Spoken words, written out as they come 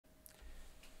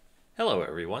Hello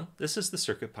everyone, this is the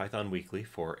CircuitPython Weekly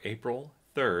for April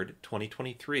 3rd,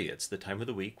 2023. It's the time of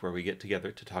the week where we get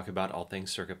together to talk about all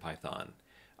things CircuitPython.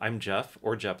 I'm Jeff,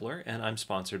 or Jepler, and I'm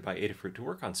sponsored by Adafruit to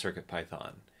work on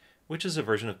CircuitPython, which is a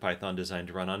version of Python designed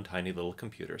to run on tiny little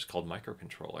computers called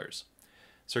microcontrollers.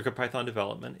 CircuitPython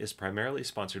development is primarily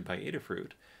sponsored by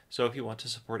Adafruit, so if you want to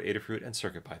support Adafruit and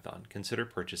CircuitPython, consider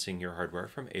purchasing your hardware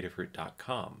from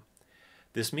adafruit.com.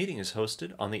 This meeting is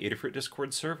hosted on the Adafruit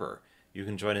Discord server. You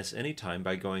can join us anytime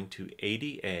by going to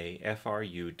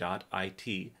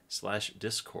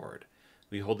adafru.it/discord.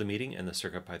 We hold the meeting in the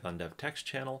CircuitPython Dev Text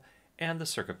channel and the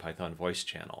CircuitPython Voice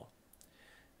channel.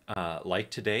 Like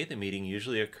today, the meeting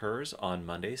usually occurs on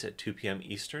Mondays at 2 p.m.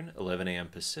 Eastern, 11 a.m.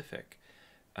 Pacific.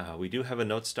 We do have a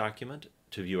notes document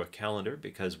to view a calendar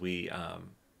because we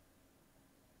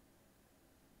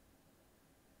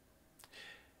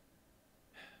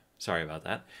sorry about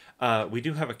that. We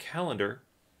do have a calendar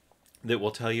that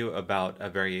will tell you about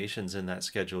variations in that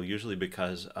schedule, usually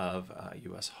because of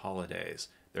U.S. holidays.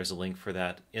 There's a link for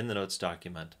that in the notes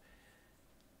document,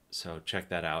 so check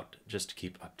that out just to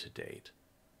keep up to date.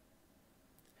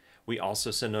 We also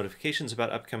send notifications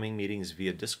about upcoming meetings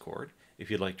via Discord.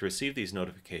 If you'd like to receive these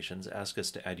notifications, ask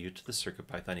us to add you to the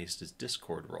CircuitPythonistas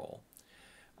Discord role.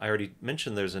 I already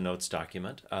mentioned there's a notes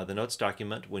document. The notes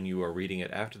document, when you are reading it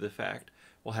after the fact,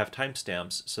 will have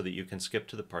timestamps so that you can skip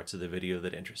to the parts of the video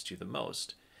that interest you the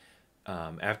most.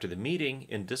 After the meeting,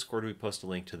 in Discord we post a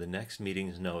link to the next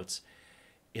meeting's notes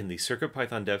in the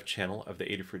CircuitPython Dev channel of the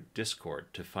Adafruit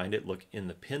Discord. To find it, look in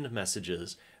the pinned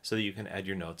messages so that you can add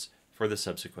your notes for the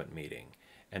subsequent meeting.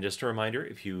 And just a reminder,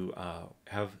 if you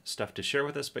have stuff to share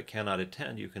with us but cannot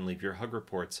attend, you can leave your hug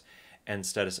reports and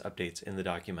status updates in the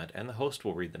document, and the host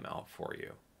will read them out for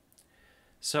you.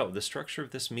 So, the structure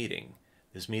of this meeting.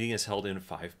 This meeting is held in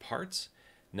 5 parts.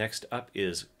 Next up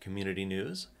is community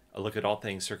news, a look at all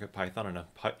things CircuitPython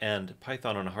and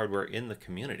Python on hardware in the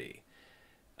community.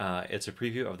 It's a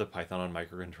preview of the Python on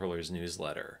Microcontrollers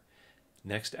newsletter.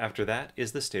 Next after that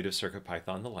is the state of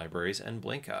CircuitPython, the libraries, and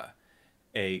Blinka,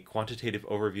 a quantitative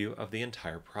overview of the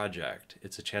entire project.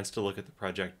 It's a chance to look at the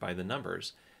project by the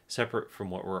numbers, separate from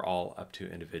what we're all up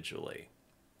to individually.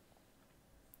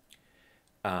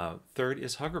 Third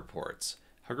is Hug Reports.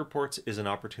 Hug Reports is an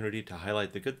opportunity to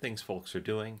highlight the good things folks are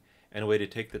doing and a way to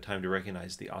take the time to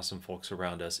recognize the awesome folks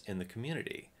around us in the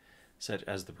community, such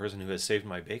as the person who has saved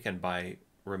my bacon by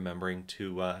remembering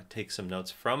to take some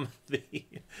notes from the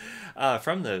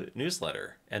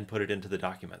newsletter and put it into the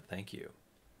document. Thank you.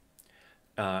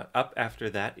 Up after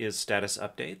that is status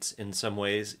updates. In some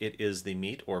ways, it is the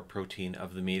meat or protein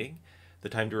of the meeting, the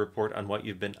time to report on what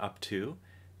you've been up to.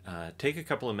 Take a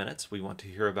couple of minutes. We want to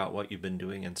hear about what you've been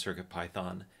doing in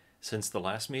CircuitPython since the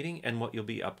last meeting and what you'll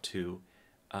be up to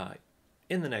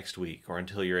in the next week or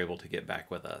until you're able to get back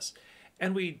with us.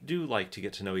 And we do like to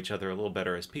get to know each other a little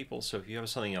better as people, so if you have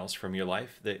something else from your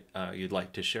life that you'd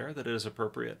like to share that is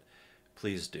appropriate,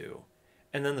 please do.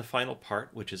 And then the final part,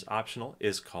 which is optional,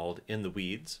 is called In the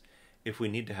Weeds. If we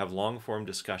need to have long-form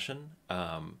discussion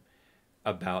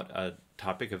about a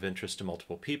topic of interest to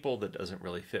multiple people that doesn't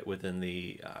really fit within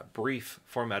the brief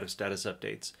format of status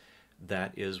updates,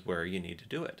 that is where you need to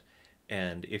do it.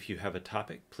 And if you have a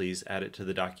topic, please add it to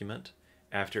the document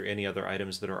after any other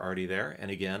items that are already there. And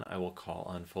again, I will call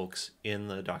on folks in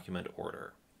the document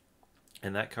order.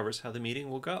 And that covers how the meeting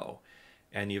will go.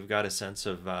 And you've got a sense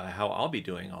of how I'll be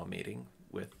doing all meeting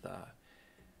with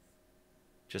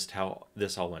just how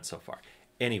this all went so far.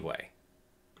 Anyway,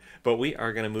 but we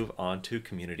are going to move on to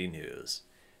community news.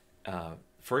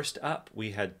 First up,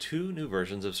 we had 2 new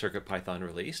versions of CircuitPython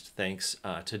released, thanks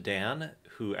to Dan,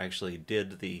 who actually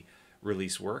did the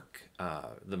release work,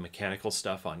 the mechanical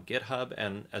stuff on GitHub,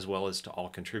 and as well as to all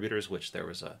contributors, which there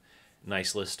was a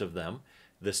nice list of them.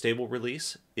 The stable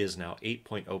release is now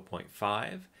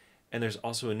 8.0.5, and there's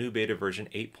also a new beta version,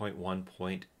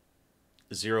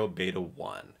 8.1.0 beta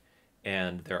 1.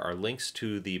 And there are links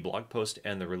to the blog post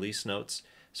and the release notes,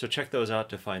 so check those out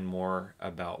to find more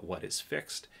about what is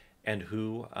fixed and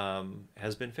who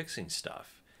has been fixing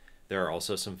stuff. There are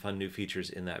also some fun new features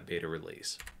in that beta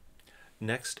release.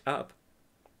 Next up,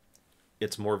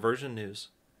 it's more version news.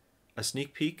 A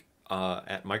sneak peek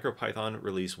at MicroPython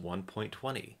release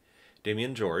 1.20.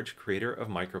 Damien George, creator of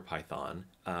MicroPython,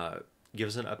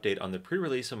 gives an update on the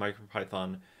pre-release of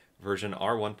MicroPython version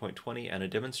R1.20 and a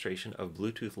demonstration of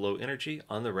Bluetooth Low Energy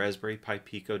on the Raspberry Pi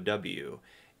Pico W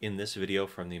in this video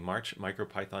from the March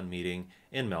MicroPython meeting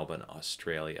in Melbourne,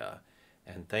 Australia.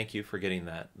 And thank you for getting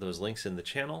those links in the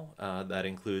channel. That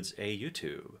includes a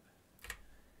YouTube.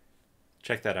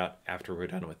 Check that out after we're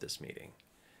done with this meeting.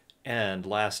 And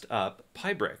last up,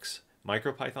 Pybricks.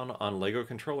 MicroPython on Lego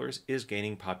controllers is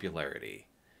gaining popularity.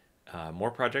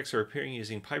 More projects are appearing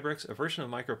using Pybricks, a version of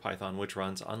MicroPython which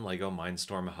runs on Lego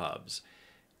Mindstorm hubs.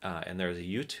 And there's a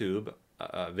YouTube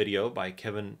video by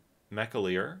Kevin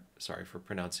McAleer, sorry for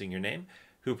pronouncing your name,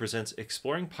 who presents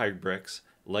Exploring Pybricks,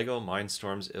 Lego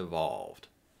Mindstorms Evolved.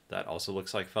 That also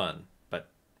looks like fun, but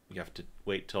you have to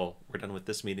wait till we're done with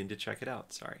this meeting to check it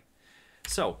out, sorry.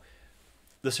 So,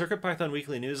 the CircuitPython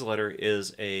Weekly Newsletter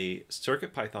is a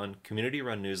CircuitPython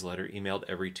community-run newsletter emailed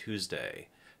every Tuesday.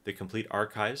 The complete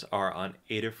archives are on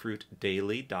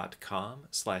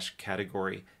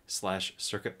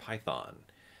adafruitdaily.com/category/CircuitPython.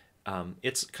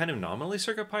 It's kind of nominally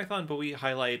CircuitPython, but we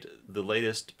highlight the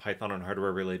latest Python and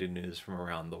hardware-related news from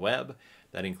around the web.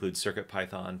 That includes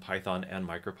CircuitPython, Python, and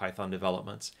MicroPython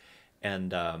developments.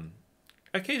 And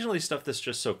occasionally stuff that's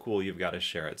just so cool you've got to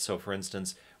share it. So for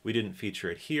instance, we didn't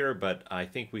feature it here, but I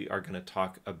think we are going to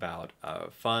talk about a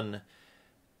fun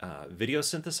video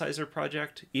synthesizer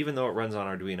project. Even though it runs on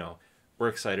Arduino, we're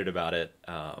excited about it.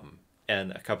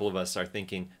 And a couple of us are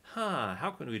thinking,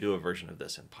 how can we do a version of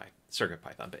this in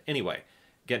CircuitPython? But anyway,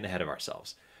 getting ahead of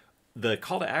ourselves. The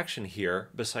call to action here,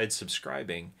 besides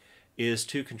subscribing, is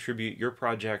to contribute your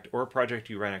project or a project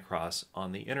you ran across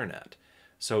on the internet.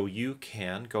 So you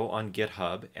can go on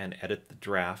GitHub and edit the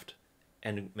draft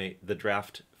and make the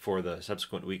draft for the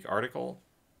subsequent week article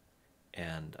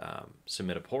and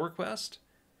submit a pull request.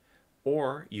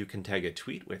 Or you can tag a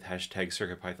tweet with hashtag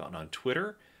CircuitPython on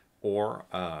Twitter, or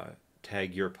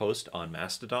tag your post on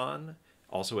Mastodon,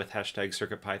 also with hashtag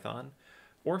CircuitPython.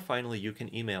 Or finally, you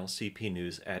can email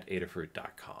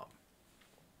cpnews@adafruit.com.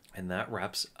 And that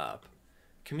wraps up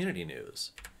community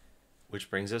news, which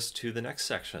brings us to the next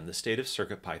section, the state of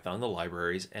CircuitPython, the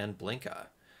libraries, and Blinka.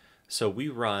 So we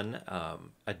run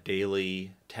a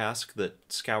daily task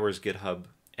that scours GitHub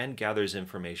and gathers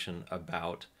information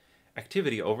about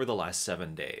activity over the last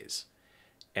 7 days.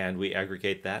 And we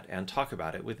aggregate that and talk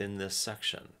about it within this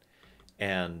section.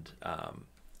 And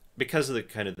because of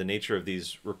the nature of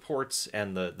these reports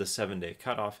and the 7-day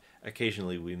cutoff,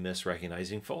 occasionally we miss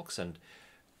recognizing folks. And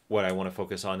what I want to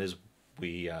focus on is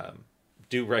we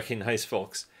do recognize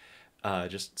folks.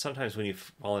 Just sometimes when you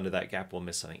fall into that gap, we'll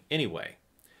miss something. Anyway,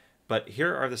 but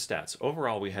here are the stats.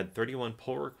 Overall, we had 31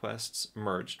 pull requests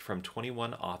merged from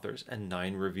 21 authors and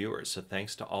 9 reviewers. So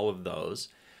thanks to all of those,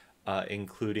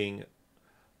 including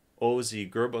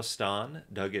Ozi Gerbostan,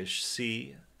 Dougish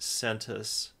C,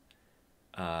 Centus,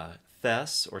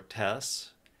 Tess or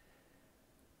Tess,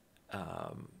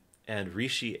 and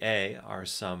Rishi A are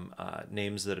some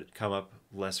names that come up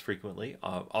less frequently.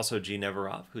 Also G.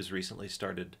 Neverov, who's recently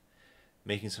started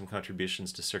making some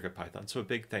contributions to CircuitPython. So a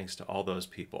big thanks to all those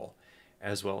people,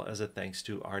 as well as a thanks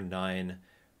to our 9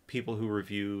 people who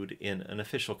reviewed in an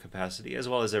official capacity, as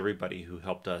well as everybody who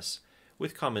helped us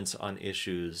with comments on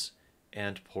issues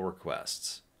and pull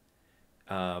requests.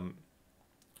 And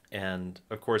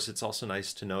of course, it's also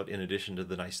nice to note, in addition to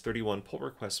the nice 31 pull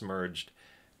requests merged,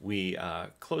 we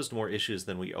closed more issues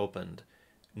than we opened,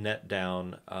 net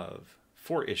down of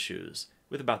 4 issues,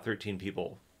 with about 13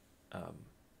 people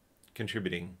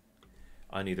contributing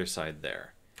on either side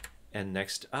there. And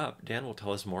next up, Dan will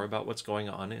tell us more about what's going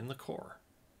on in the core.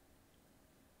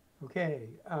 Okay,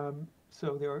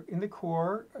 so there were, in the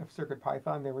core of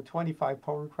CircuitPython, there were 25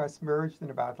 pull requests merged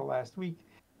in about the last week.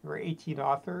 There were 18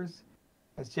 authors.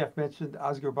 As Jeff mentioned,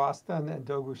 Özgür Bostan and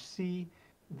Doğuş C,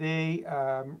 they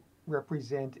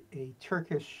represent a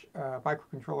Turkish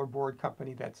microcontroller board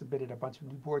company that submitted a bunch of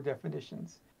new board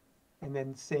definitions. And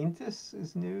then Saintis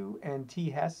is new, and T.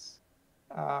 Hess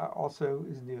also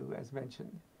is new, as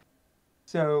mentioned.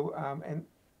 So,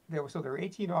 there were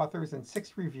 18 authors and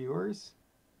 6 reviewers,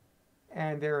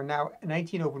 and there are now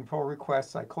 19 open pull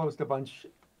requests. I closed a bunch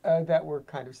that were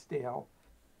kind of stale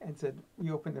and said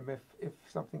reopen them if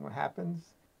something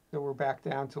happens. So we're back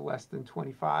down to less than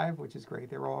 25, which is great.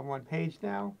 They're all on one page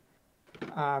now.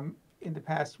 In the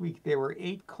past week, there were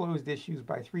 8 closed issues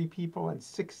by 3 people and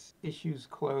 6 issues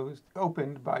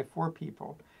opened by 4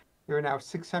 people. There are now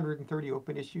 630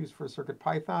 open issues for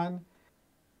CircuitPython.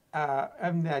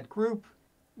 In that group,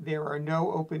 there are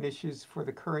no open issues for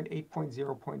the current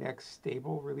 8.0.x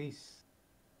stable release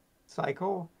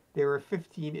cycle. There are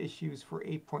 15 issues for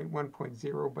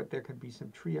 8.1.0, but there could be some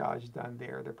triage done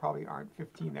there. There probably aren't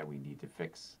 15 that we need to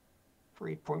fix for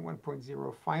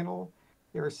 8.1.0 final.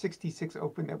 There are 66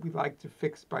 open that we'd like to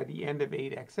fix by the end of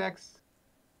 8xx.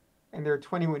 And there are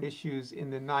 21 issues in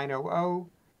the 900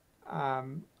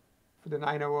 for the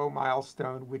 900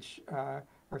 milestone, which are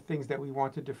things that we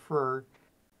want to defer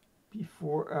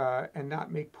before and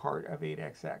not make part of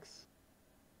 8xx.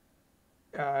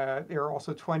 There are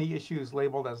also 20 issues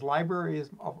labeled as libraries.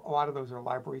 A lot of those are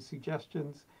library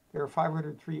suggestions. There are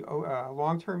 503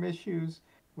 long-term issues,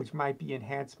 which might be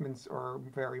enhancements or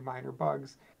very minor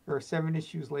bugs. There are 7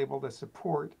 issues labeled as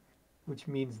support, which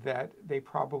means that they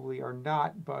probably are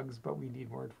not bugs, but we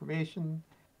need more information.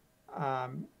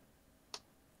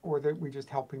 Or that we're just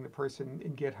helping the person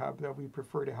in GitHub, that we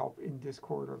prefer to help in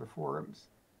Discord or the forums.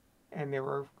 And there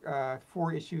are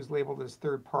 4 issues labeled as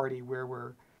third party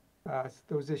where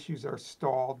those issues are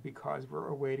stalled because we're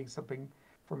awaiting something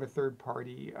from a third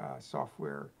party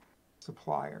software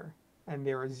supplier. And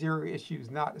there are 0 issues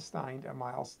not assigned a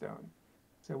milestone.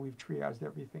 So we've triaged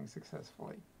everything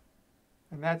successfully.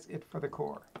 And that's it for the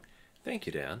core. Thank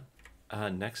you, Dan.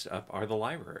 Next up are the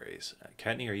libraries.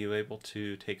 Kattni, are you able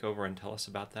to take over and tell us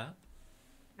about that?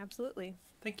 Absolutely.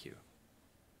 Thank you.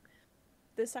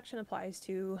 This section applies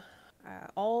to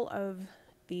all of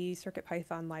the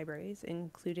CircuitPython libraries,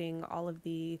 including all of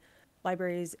the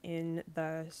libraries in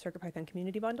the CircuitPython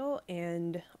community bundle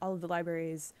and all of the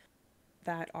libraries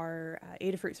that are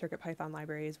Adafruit CircuitPython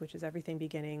libraries, which is everything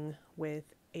beginning with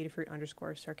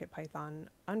Adafruit_CircuitPython_.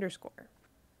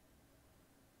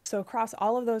 So across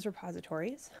all of those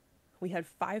repositories, we had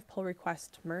 5 pull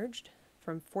requests merged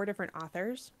from 4 different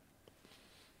authors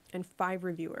and 5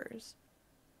 reviewers.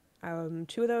 2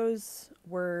 of those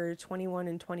were 21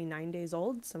 and 29 days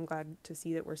old, so I'm glad to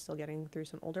see that we're still getting through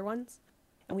some older ones.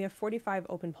 And we have 45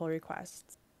 open pull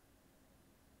requests.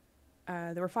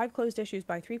 There were 5 closed issues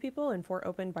by 3 people and 4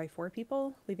 opened by 4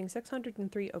 people, leaving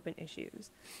 603 open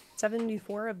issues.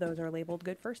 74 of those are labeled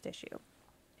Good First Issue.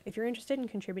 If you're interested in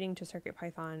contributing to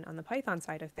CircuitPython on the Python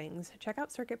side of things, check out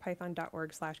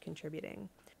circuitpython.org/contributing.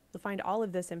 You'll find all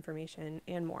of this information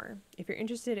and more. If you're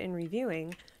interested in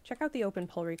reviewing, check out the open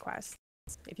pull requests.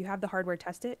 If you have the hardware,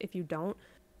 test it. If you don't,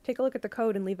 take a look at the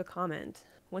code and leave a comment.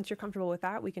 Once you're comfortable with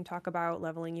that, we can talk about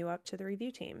leveling you up to the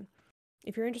review team.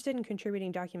 If you're interested in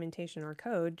contributing documentation or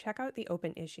code, check out the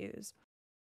open issues.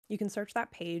 You can search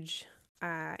that page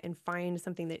and find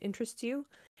something that interests you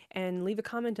and leave a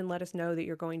comment and let us know that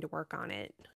you're going to work on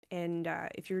it. And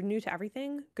if you're new to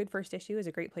everything, Good First Issue is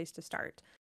a great place to start.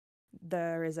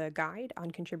 There is a guide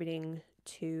on contributing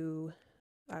to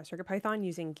CircuitPython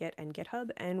using Git and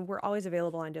GitHub, and we're always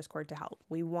available on Discord to help.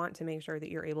 We want to make sure that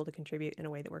you're able to contribute in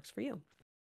a way that works for you.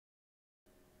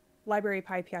 Library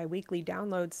PyPI weekly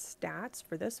download stats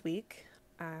for this week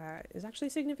is actually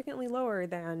significantly lower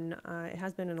than it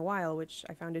has been in a while, which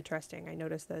I found interesting. I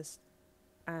noticed this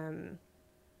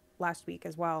last week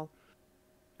as well.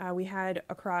 We had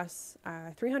across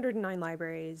 309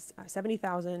 libraries,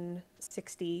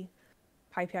 70,060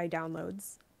 PyPI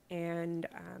downloads, and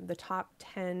the top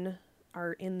 10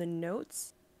 are in the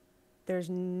notes. There's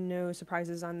no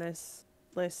surprises on this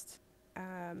list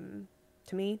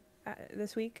to me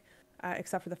this week,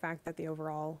 except for the fact that the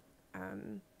overall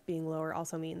being lower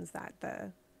also means that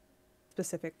the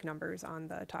specific numbers on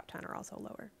the top 10 are also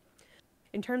lower.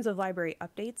 In terms of library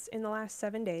updates in the last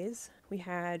 7 days, we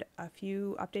had a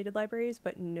few updated libraries,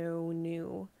 but no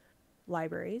new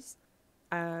libraries.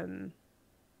 And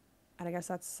I guess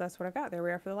that's what I've got. There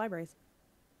we are for the libraries.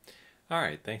 All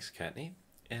right, thanks, Kattni.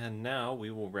 And now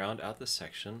we will round out the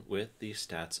section with the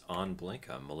stats on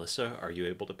Blinka. Melissa, are you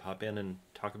able to pop in and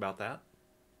talk about that?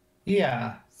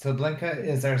 Yeah, so Blinka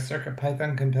is our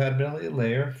CircuitPython compatibility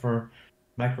layer for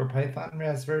MicroPython,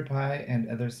 Raspberry Pi, and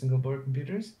other single board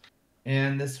computers.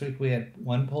 And this week we had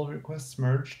 1 pull request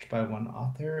merged by 1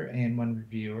 author and 1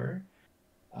 reviewer.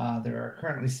 There are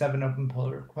currently 7 open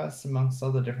pull requests amongst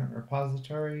all the different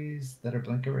repositories that are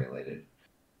Blinka related.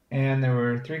 And there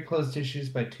were 3 closed issues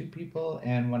by 2 people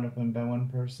and 1 open by 1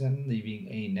 person, leaving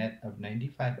a net of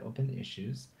 95 open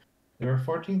issues. There were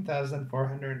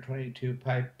 14,422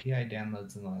 PyPI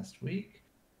downloads in the last week,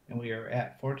 and we are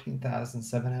at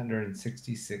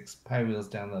 14,766 PyWheels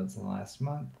downloads in the last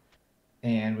month,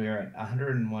 and we are at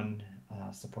 101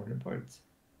 supported boards.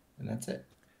 And that's it.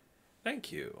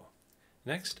 Thank you.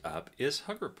 Next up is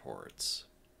Hug Reports.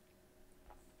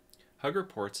 Hug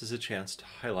Reports is a chance to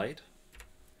highlight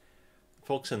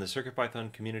folks in the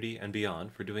CircuitPython community and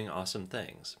beyond for doing awesome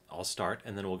things. I'll start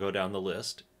and then we'll go down the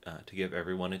list to give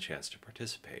everyone a chance to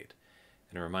participate.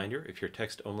 And a reminder, if you're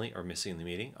text only or missing the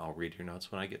meeting, I'll read your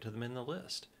notes when I get to them in the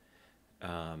list.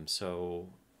 So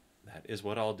that is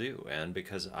what I'll do. And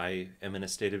because I am in a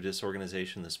state of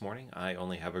disorganization this morning, I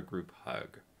only have a group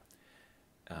hug.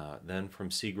 Then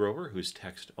from C. Grover, who's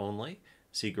text only,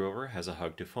 C. Grover has a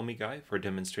hug to Foamy for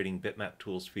demonstrating bitmap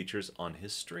tools features on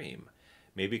his stream.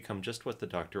 May become just what the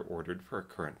doctor ordered for a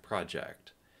current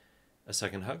project. A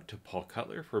second hug to Paul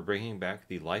Cutler for bringing back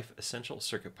the Life Essential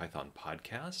CircuitPython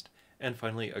podcast. And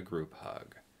finally, a group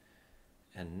hug.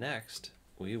 And next,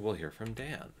 we will hear from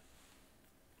Dan.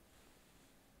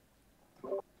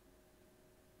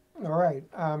 All right.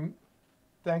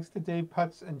 Thanks to Dave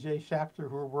Putz and Jay Schafter,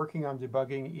 who are working on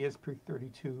debugging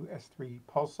ESP32S3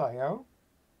 Pulse I/O.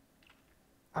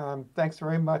 Thanks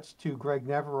very much to Greg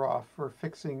Neveroff for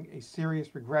fixing a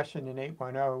serious regression in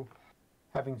 8.0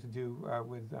 having to do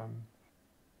with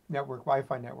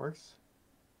Wi-Fi networks.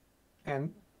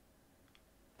 And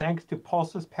thanks to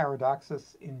Pulsus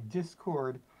Paradoxus in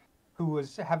Discord, who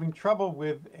was having trouble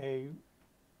with a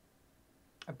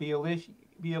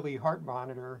BLE heart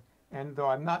monitor. And though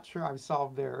I'm not sure I've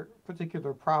solved their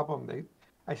particular problem,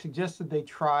 I suggested they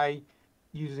try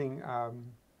using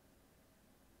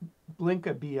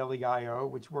Blinka BLE.io,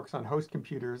 which works on host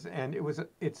computers, and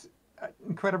it's an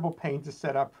incredible pain to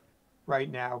set up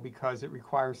right now because it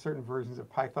requires certain versions of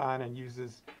Python and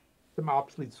uses some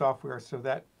obsolete software. So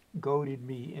that goaded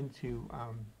me into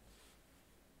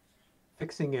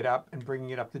fixing it up and bringing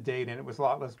it up to date, and it was a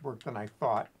lot less work than I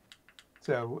thought.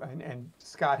 So, and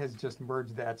Scott has just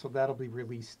merged that, so that'll be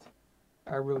released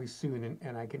really soon,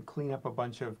 and I can clean up a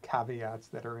bunch of caveats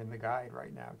that are in the guide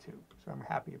right now too. So I'm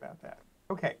happy about that.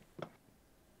 Okay.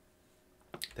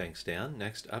 Thanks, Dan.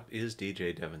 Next up is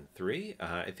DJ Devon 3.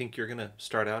 I think you're going to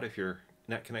start out if your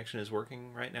net connection is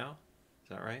working right now. Is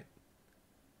that right?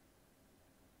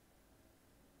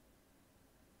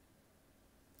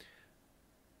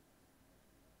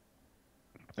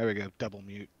 There we go. Double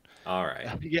mute. All right.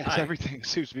 Yes, Hi. everything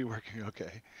seems to be working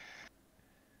okay.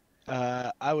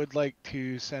 I would like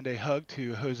to send a hug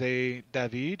to Jose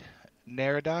David,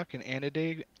 Neradoc, and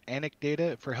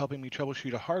Anecdata for helping me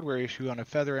troubleshoot a hardware issue on a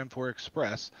Feather M4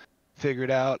 Express. Figured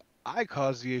out I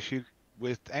caused the issue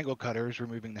with angle cutters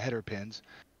removing the header pins,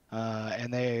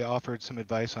 and they offered some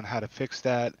advice on how to fix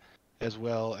that as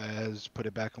well as put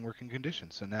it back in working condition.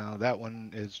 So now that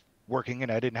one is working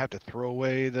and I didn't have to throw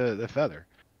away the Feather.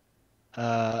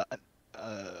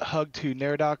 Hug to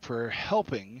Neradoc for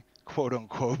helping, quote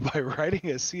unquote, by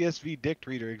writing a CSV dict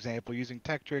reader example using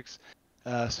Tektronix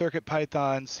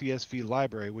CircuitPython CSV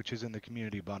library, which is in the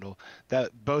community bundle.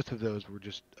 That both of those were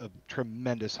just a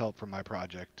tremendous help for my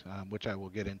project, which I will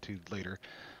get into later.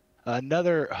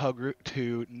 Another hug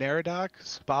to Neradoc,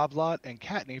 Spavlot, and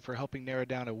Katney for helping narrow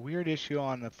down a weird issue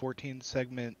on the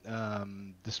 14-segment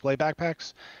display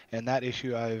backpacks, and that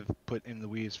issue I've put in the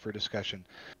weeds for discussion.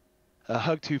 A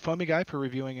hug to Foamy Guy for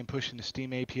reviewing and pushing the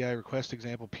Steam API request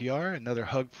example PR. Another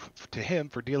hug to him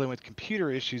for dealing with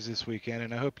computer issues this weekend,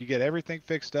 and I hope you get everything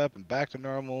fixed up and back to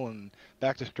normal and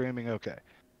back to streaming okay.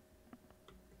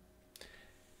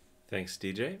 Thanks,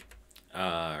 DJ.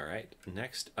 All right.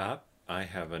 Next up, I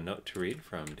have a note to read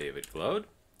from David Glode,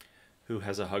 who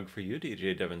has a hug for you,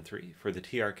 DJ Devon 3, for the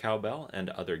TR cowbell and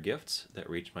other gifts that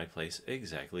reached my place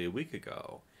exactly a week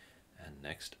ago. And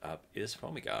next up is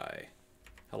Foamy Guy.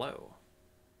 Hello.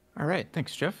 All right,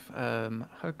 thanks, Jeff.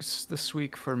 Hugs this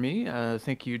week for me.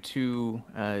 Thank you to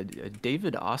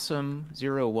David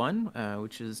Awesome01,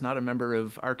 which is not a member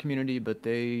of our community, but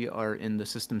they are in the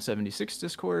System 76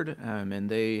 Discord, and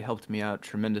they helped me out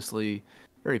tremendously,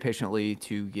 very patiently,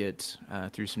 to get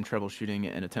through some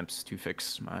troubleshooting and attempts to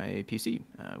fix my PC.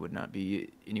 Would not be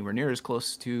anywhere near as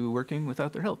close to working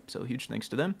without their help, so huge thanks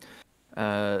to them.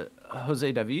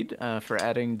 Jose David for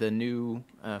adding the new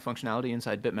functionality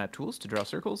inside Bitmap tools to draw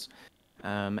circles,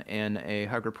 and a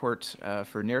hug report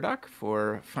for Neradoc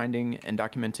for finding and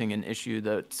documenting an issue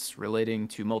that's relating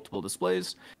to multiple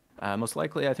displays. Most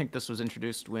likely, I think this was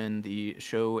introduced when the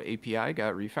show API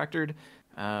got refactored,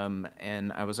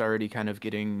 and I was already kind of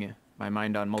getting my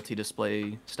mind on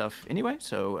multi-display stuff anyway,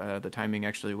 so the timing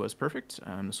actually was perfect.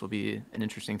 This will be an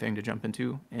interesting thing to jump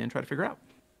into and try to figure out.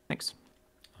 Thanks.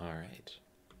 All right.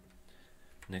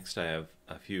 Next, I have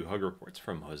a few hug reports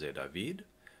from Jose David,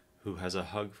 who has a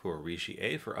hug for Rishi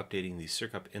A for updating the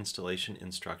Circup installation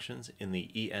instructions in the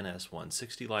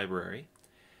ENS160 library,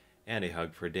 and a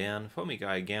hug for Dan, Foamy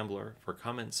Guy Gambler, for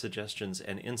comments, suggestions,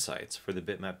 and insights for the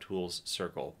Bitmap Tools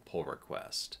Circle pull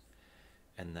request.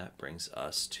 And that brings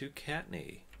us to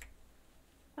Katney.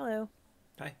 Hello.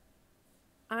 Hi.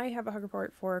 I have a hug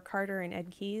report for Carter and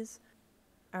Ed Keys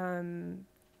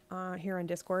here on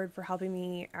Discord for helping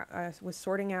me with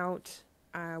sorting out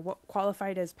what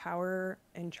qualified as power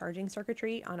and charging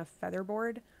circuitry on a Feather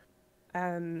board.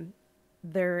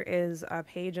 There is a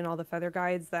page in all the Feather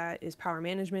guides that is power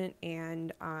management,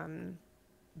 and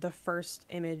the first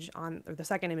image on, or the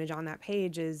second image on that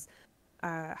page is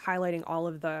highlighting all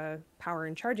of the power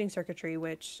and charging circuitry,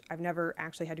 which I've never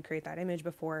actually had to create that image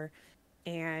before,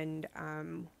 and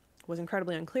was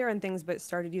incredibly unclear on things, but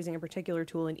started using a particular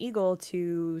tool in Eagle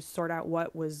to sort out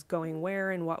what was going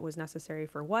where and what was necessary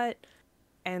for what.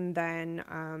 and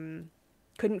then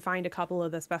couldn't find a couple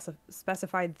of the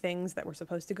specified things that were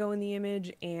supposed to go in the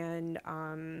image, and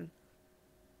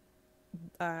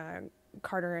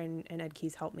Carter and Ed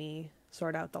Keys helped me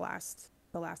sort out the last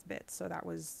bits, so that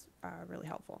was really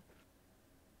helpful.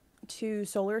 To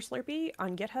Solar Slurpee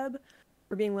on GitHub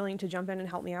for being willing to jump in and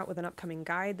help me out with an upcoming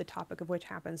guide, the topic of which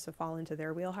happens to fall into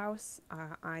their wheelhouse.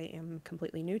 I am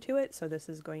completely new to it, so this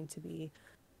is going to be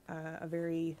a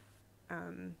very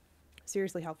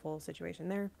seriously helpful situation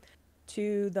there.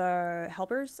 To the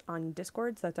helpers on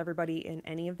Discord, so that's everybody in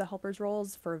any of the helpers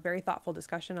roles, for a very thoughtful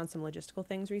discussion on some logistical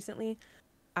things recently.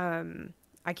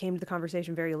 I came to the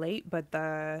conversation very late, but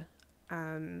the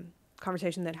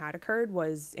conversation that had occurred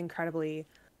was incredibly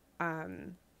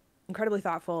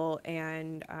thoughtful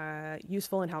and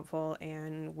useful and helpful,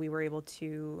 and we were able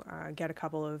to get a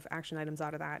couple of action items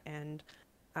out of that and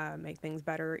make things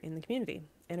better in the community.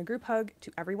 And a group hug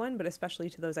to everyone, but especially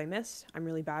to those I missed. I'm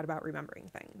really bad about remembering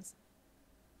things.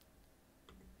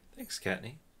 Thanks,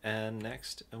 Katney. And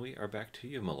next, we are back to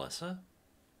you, Melissa.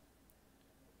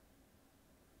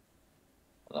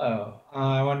 Hello.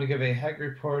 I wanted to give a hug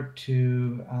report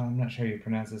to, I'm not sure how you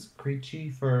pronounce this,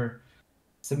 Creechy, for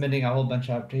submitting a whole bunch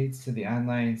of updates to the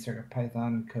online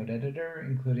CircuitPython code editor,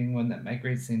 including one that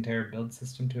migrates the entire build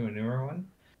system to a newer one.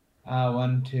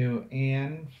 One to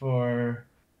Anne for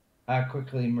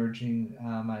quickly merging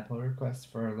my pull requests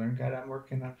for a Learn Guide I'm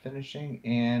working on finishing,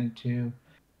 and to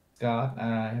Scott,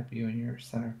 I hope you and your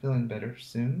son are feeling better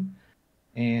soon,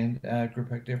 and group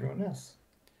hug to everyone else.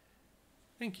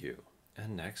 Thank you.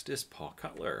 And next is Paul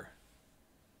Cutler.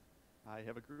 I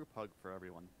have a group hug for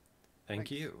everyone. Thank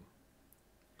Thanks. you.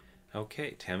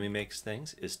 Okay, Tammy Makes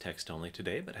Things is text only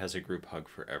today, but has a group hug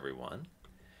for everyone.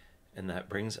 And that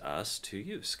brings us to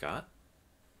you, Scott.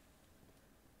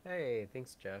 Hey,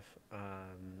 thanks, Jeff.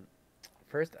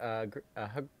 First, a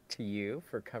hug to you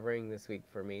for covering this week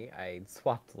for me. I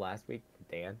swapped last week with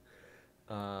Dan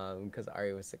because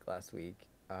Ari was sick last week.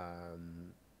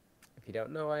 If you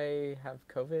don't know, I have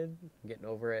COVID. I'm getting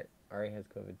over it. Ari has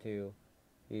COVID too.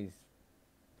 He's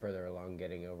further along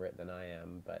getting over it than I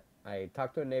am. But I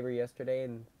talked to a neighbor yesterday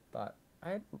and thought, I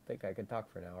don't think I could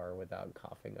talk for an hour without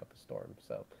coughing up a storm.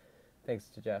 So thanks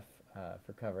to Jeff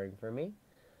for covering for me.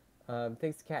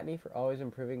 Thanks to Katney for always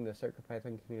improving the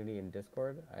CircuitPython community in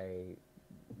Discord. I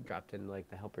dropped in like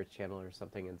the helpers channel or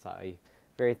something and saw a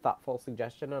very thoughtful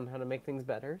suggestion on how to make things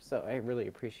better. So I really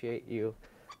appreciate you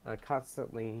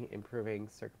constantly improving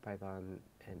CircuitPython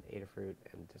and Adafruit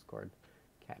and Discord,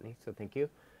 Katney. So thank you.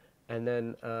 And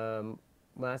then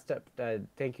last up,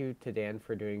 thank you to Dan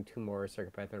for doing 2 more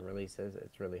CircuitPython releases.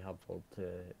 It's really helpful to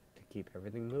keep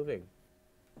everything moving.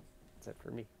 That's it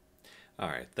for me. All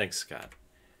right, thanks, Scott.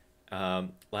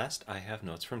 Last, I have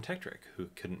notes from Tetrick, who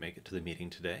couldn't make it to the meeting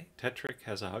today. Tetrick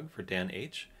has a hug for Dan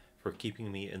H. for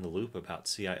keeping me in the loop about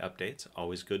CI updates.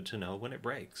 Always good to know when it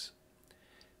breaks.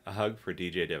 A hug for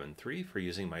DJ Devon 3 for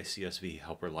using my CSV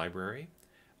helper library.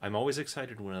 I'm always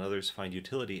excited when others find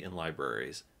utility in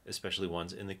libraries, especially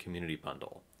ones in the community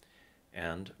bundle.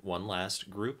 And one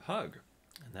last group hug,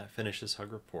 and that finishes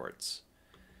hug reports.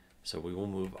 So we will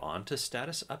move on to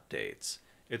status updates.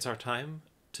 It's our time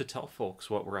to tell folks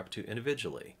what we're up to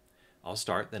individually. I'll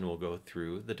start, then we'll go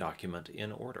through the document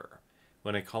in order.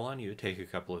 When I call on you, take a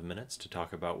couple of minutes to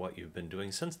talk about what you've been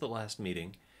doing since the last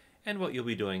meeting and what you'll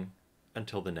be doing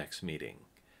until the next meeting.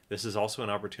 This is also an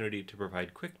opportunity to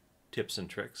provide quick tips and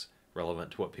tricks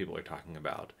relevant to what people are talking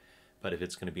about. But if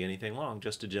it's going to be anything long,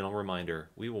 just a gentle reminder,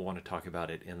 we will want to talk about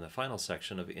it in the final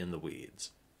section of In the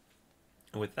Weeds.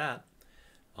 And with that,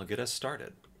 I'll get us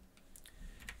started.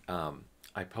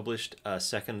 I published a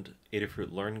second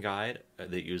Adafruit Learn Guide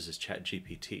that uses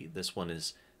ChatGPT. This one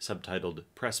is subtitled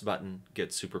Press Button, Get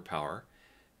Superpower.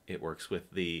 It works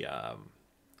with the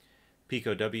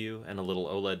Pico W and a little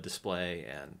OLED display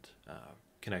and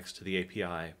connects to the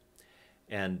API.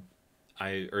 And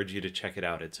I urge you to check it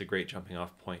out. It's a great jumping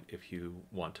off point if you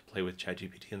want to play with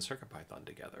ChatGPT and CircuitPython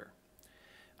together.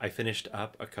 I finished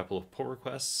up a couple of pull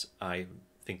requests. I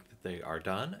think that they are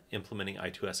done, implementing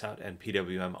I2S out and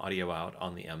PWM audio out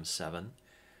on the M7.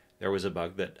 There was a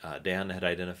bug that Dan had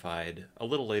identified a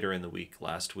little later in the week,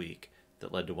 last week,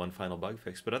 that led to one final bug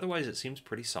fix, but otherwise it seems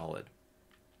pretty solid.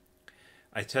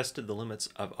 I tested the limits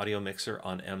of Audio Mixer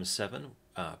on M7,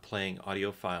 playing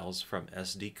audio files from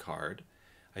SD card.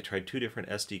 I tried 2 different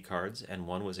SD cards, and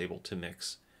one was able to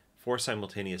mix 4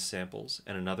 simultaneous samples,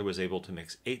 and another was able to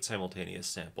mix 8 simultaneous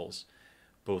samples,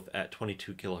 both at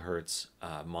 22 kilohertz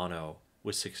mono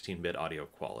with 16-bit audio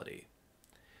quality.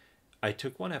 I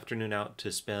took one afternoon out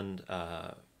to spend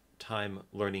time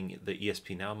learning the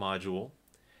ESP Now module.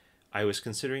 I was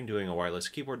considering doing a wireless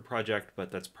keyboard project,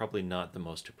 but that's probably not the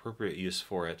most appropriate use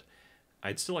for it.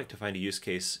 I'd still like to find a use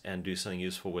case and do something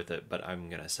useful with it, but I'm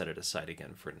going to set it aside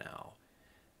again for now.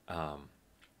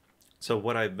 So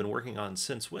what I've been working on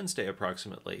since Wednesday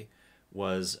approximately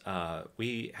was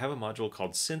we have a module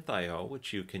called Synth.io,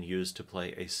 which you can use to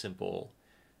play a simple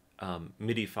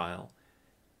MIDI file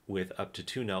with up to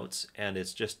 2 notes, and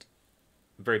it's just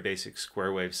very basic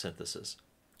square wave synthesis.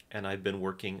 And I've been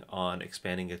working on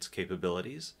expanding its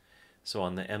capabilities. So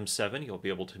on the M7, you'll be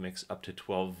able to mix up to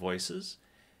 12 voices,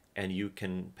 and you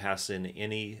can pass in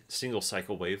any single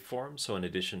cycle waveform. So in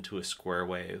addition to a square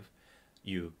wave,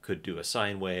 you could do a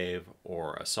sine wave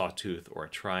or a sawtooth or a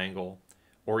triangle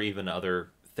or even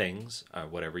other things,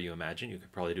 whatever you imagine. You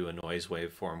could probably do a noise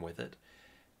waveform with it.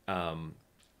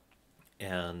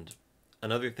 And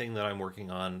another thing that I'm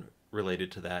working on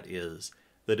related to that is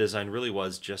the design really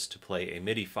was just to play a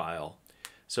MIDI file.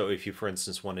 So if you, for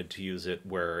instance, wanted to use it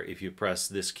where if you press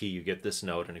this key, you get this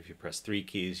note, and if you press 3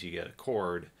 keys, you get a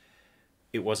chord,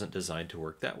 it wasn't designed to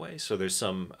work that way. So there's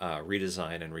some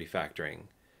redesign and refactoring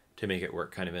to make it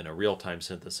work kind of in a real-time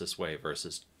synthesis way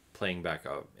versus playing back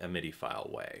a MIDI file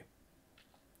way.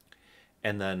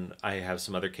 And then I have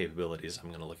some other capabilities I'm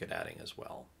going to look at adding as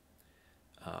well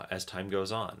as time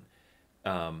goes on.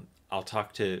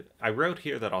 I wrote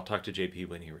here that I'll talk to JP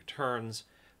when he returns,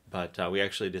 but we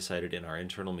actually decided in our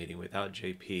internal meeting without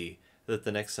JP that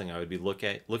the next thing I would be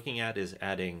looking at is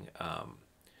adding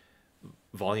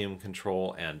volume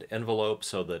control and envelope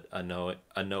so that a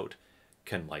note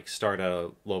can like start at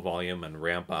a low volume and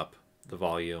ramp up the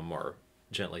volume or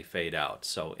gently fade out.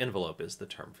 So envelope is the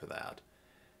term for that.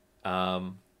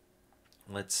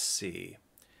 Let's see.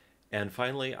 And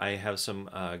finally, I have some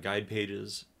guide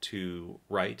pages to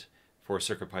write for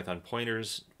CircuitPython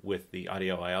pointers with the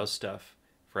audio I/O stuff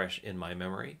fresh in my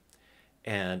memory.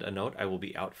 And a note, I will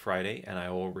be out Friday and I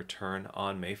will return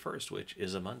on May 1st, which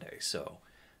is a Monday. So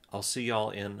I'll see y'all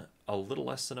in a little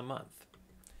less than a month.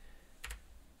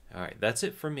 All right, that's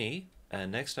it for me.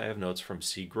 And next I have notes from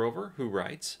C. Grover, who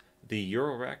writes, the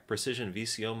Eurorack Precision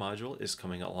VCO module is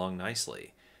coming along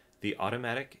nicely. The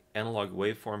automatic analog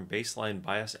waveform baseline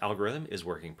bias algorithm is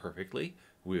working perfectly.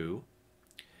 Woo.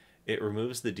 It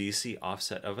removes the DC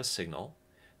offset of a signal.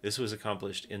 This was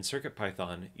accomplished in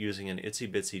CircuitPython using an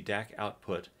itsy-bitsy DAC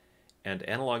output and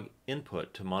analog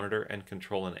input to monitor and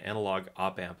control an analog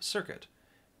op-amp circuit.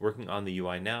 Working on the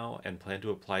UI now and plan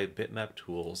to apply bitmap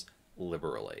tools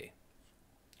liberally.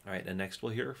 All right, and next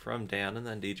we'll hear from Dan and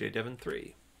then DJ Devon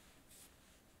 3.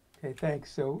 Okay,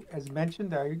 thanks. So as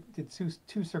mentioned, I did two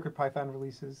CircuitPython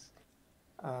releases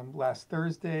last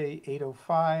Thursday,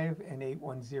 8.05 and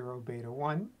 8.10 beta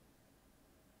 1.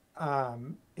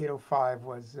 8.05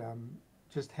 was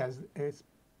it's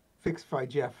fixed by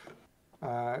Jeff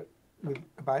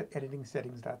about editing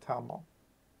settings.toml.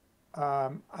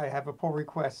 I have a pull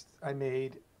request I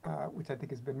made, which I think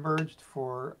has been merged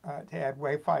to add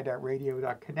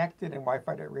Wi-Fi.radio.connected and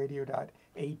Wi-Fi.radio.ap,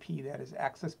 that is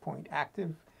access point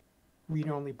active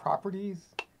read-only properties,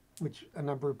 which a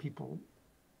number of people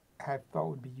have thought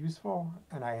would be useful,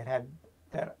 and I had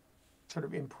that sort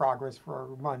of in progress for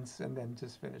months and then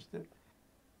just finished it.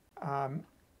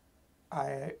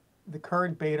 The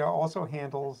current beta also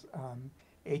handles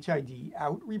HID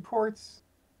out reports.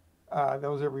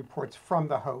 Those are reports from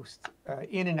the host,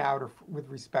 in and out of, with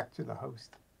respect to the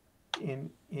host in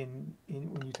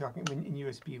when you're talking in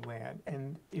USB LAN,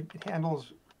 and it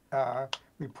handles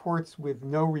reports with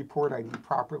no report ID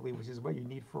properly, which is what you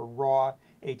need for raw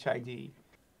HID,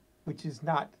 which is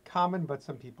not common, but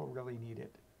some people really need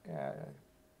it.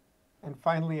 And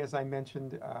finally, as I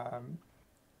mentioned,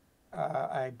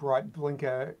 I brought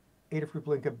Blinka, Adafruit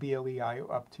Blinka BLEI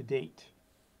up to date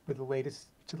with the latest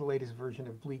version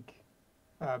of Bleak,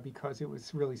 because it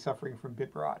was really suffering from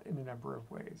bit rot in a number of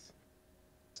ways.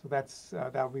 So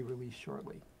that'll be released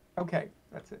shortly. Okay,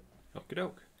 that's it. Okie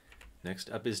doke.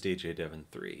 Next up is DJ Devon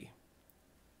 3.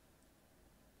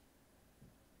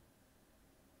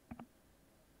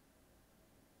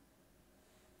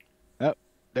 Oh,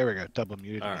 there we go. Double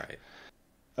muted. All right.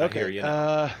 Okay. I hear you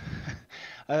now.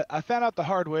 I found out the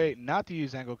hard way not to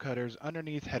use angle cutters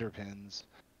underneath header pins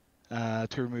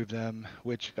to remove them,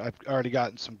 which I've already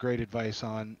gotten some great advice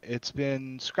on. It's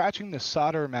been scratching the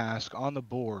solder mask on the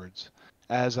boards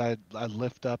as I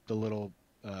lift up the little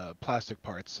plastic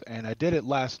parts, and I did it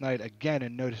last night again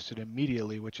and noticed it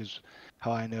immediately, which is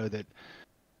how I know that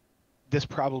this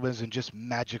problem isn't just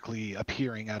magically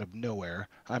appearing out of nowhere.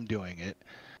 I'm doing it.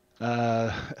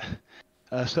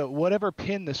 So whatever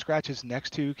pin the scratch is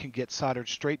next to can get soldered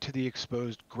straight to the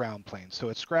exposed ground plane. So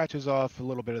it scratches off a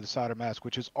little bit of the solder mask,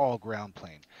 which is all ground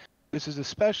plane. This is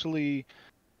especially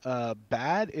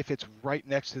bad if it's right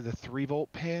next to the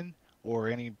 3-volt pin or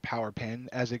any power pin,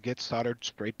 as it gets soldered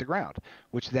straight to ground,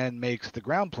 which then makes the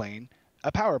ground plane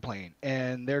a power plane,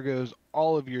 and there goes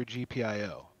all of your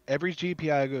GPIO. Every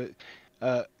GPIO,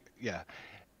 yeah.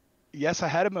 Yes, I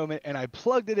had a moment, and I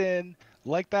plugged it in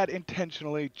like that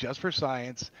intentionally, just for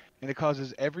science, and it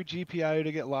causes every GPIO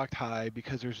to get locked high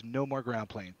because there's no more ground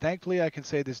plane. Thankfully, I can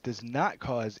say this does not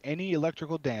cause any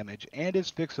electrical damage and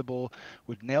is fixable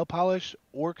with nail polish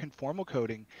or conformal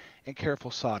coating and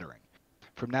careful soldering.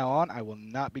 From now on, I will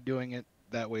not be doing it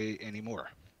that way anymore.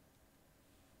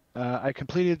 I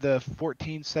completed the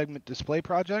 14 segment display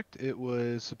project. It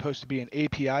was supposed to be an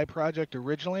API project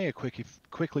originally. I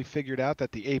quickly figured out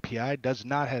that the API does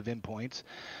not have endpoints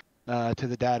to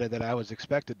the data that I was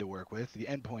expected to work with. The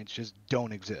endpoints just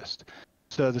don't exist.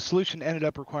 So the solution ended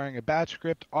up requiring a batch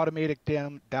script, automatic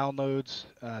downloads,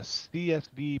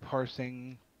 CSV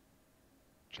parsing,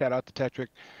 shout out to Tetrick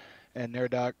and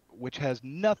Nerdoc, which has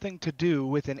nothing to do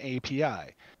with an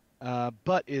API,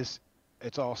 but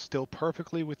it's all still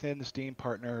perfectly within the Steam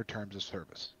partner terms of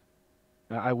service.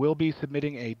 I will be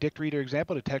submitting a dict reader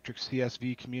example to Tetrick's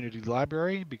CSV community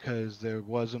library because there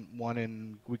wasn't one,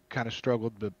 and we kind of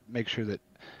struggled to make sure that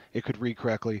it could read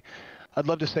correctly. I'd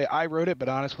love to say I wrote it, but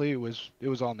honestly, it was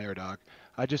all Nerdoc.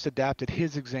 I just adapted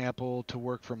his example to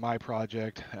work for my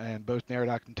project, and both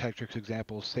Nerdoc and Tetrick's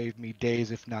examples saved me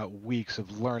days, if not weeks,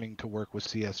 of learning to work with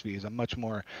CSVs. I'm much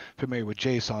more familiar with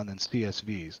JSON than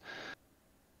CSVs.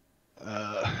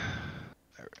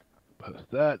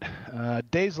 Post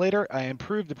that. Days later, I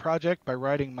improved the project by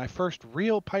writing my first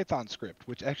real Python script,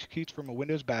 which executes from a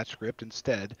Windows batch script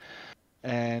instead,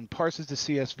 and parses the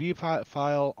CSV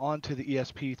file onto the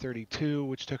ESP32,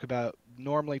 which took about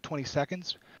normally 20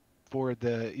 seconds for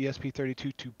the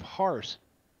ESP32 to parse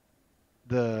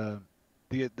the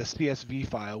CSV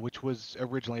file, which was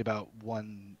originally about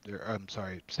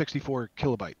 64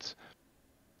 kilobytes.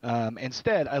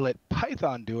 Instead, I let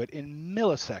Python do it in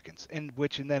milliseconds, and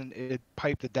then it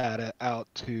piped the data out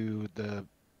to the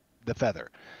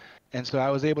Feather. And so I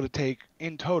was able to take,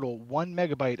 in total, 1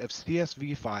 megabyte of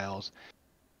CSV files,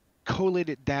 collate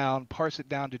it down, parse it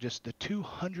down to just the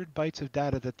 200 bytes of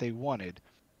data that they wanted.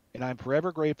 And I'm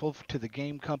forever grateful to the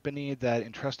game company that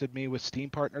entrusted me with Steam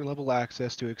partner level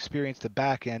access to experience the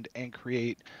back end and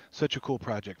create such a cool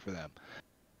project for them.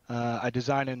 I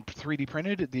designed and 3D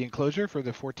printed the enclosure for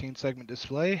the 14 segment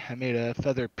display. I made a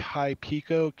Feather Pi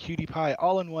Pico Cutie Pie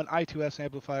all-in-one I2S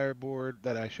amplifier board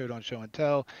that I showed on Show and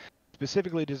Tell,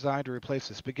 specifically designed to replace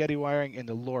the spaghetti wiring in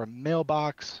the LoRa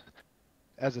mailbox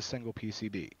as a single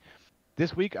PCB.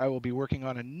 This week I will be working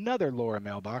on another LoRa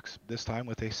mailbox, this time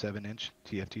with a 7-inch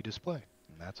TFT display.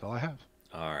 And that's all I have.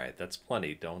 All right, that's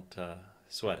plenty. Don't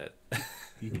sweat it.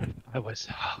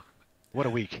 What a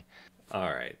week.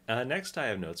 All right. Next, I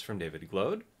have notes from David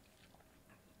Glode.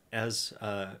 As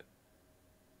the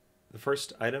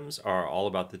first items are all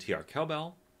about the TR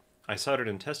cowbell. I soldered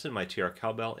and tested my TR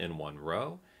cowbell in one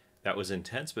row. That was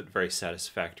intense but very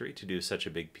satisfactory to do such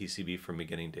a big PCB from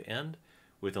beginning to end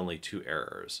with only 2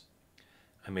 errors.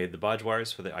 I made the bodge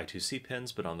wires for the I2C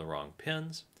pins but on the wrong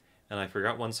pins, and I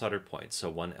forgot one soldered point, so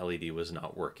one LED was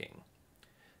not working.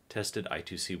 Tested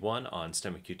I2C1 on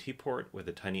STEMMA QT port with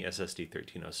a tiny SSD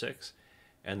 1306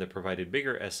 and the provided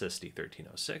bigger SSD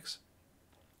 1306.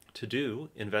 To do,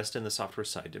 invest in the software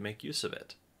side to make use of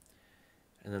it.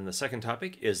 And then the second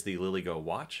topic is the LilyGo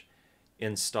watch.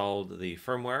 Installed the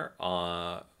firmware,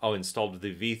 installed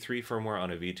the V3 firmware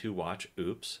on a V2 watch,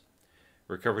 oops.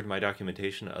 Recovered my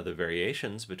documentation of the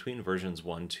variations between versions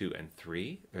 1, 2, and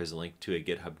 3. There's a link to a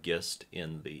GitHub gist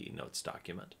in the notes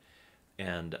document.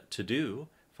 And to do,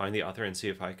 find the author and see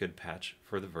if I could patch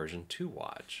for the version 2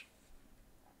 watch.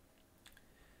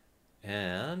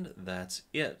 And that's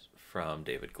it from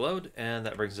David Glode, and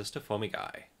that brings us to Foamy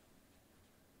Guy.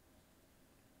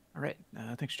 All right,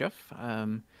 thanks, Jeff.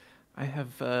 I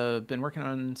have been working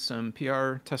on some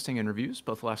PR testing and reviews,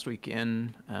 both last week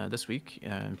and this week.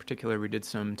 In particular, we did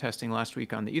some testing last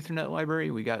week on the Ethernet library.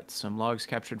 We got some logs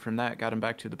captured from that, got them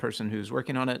back to the person who's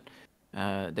working on it.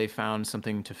 They found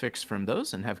something to fix from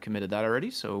those and have committed that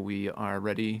already, so we are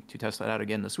ready to test that out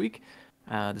again this week.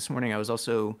 This morning, I was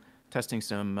also testing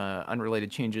some unrelated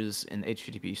changes in the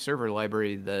HTTP server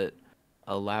library that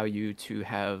allow you to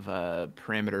have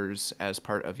parameters as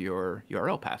part of your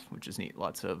URL path, which is neat.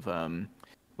 Lots of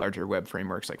larger web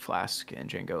frameworks like Flask and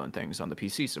Django and things on the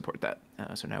PC support that.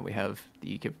 So now we have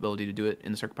the capability to do it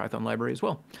in the CircuitPython library as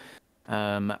well.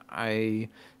 I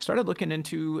started looking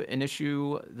into an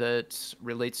issue that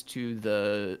relates to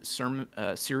the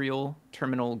serial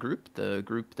terminal group, the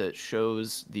group that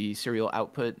shows the serial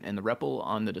output and the REPL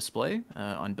on the display,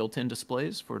 on built-in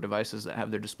displays for devices that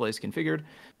have their displays configured.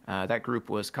 That group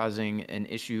was causing an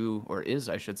issue, or is,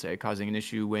 I should say, causing an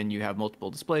issue when you have multiple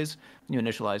displays. When you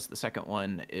initialize the second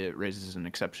one, it raises an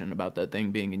exception about that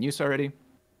thing being in use already.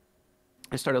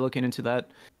 I started looking into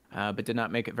that, but did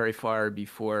not make it very far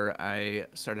before I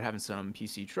started having some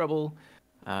PC trouble.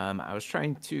 I was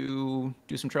trying to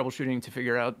do some troubleshooting to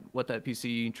figure out what that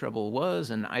PC trouble was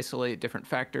and isolate different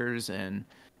factors. And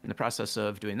in the process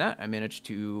of doing that, I managed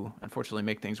to unfortunately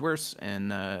make things worse,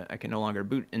 and I can no longer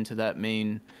boot into that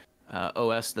main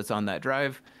OS that's on that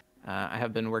drive. I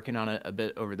have been working on it a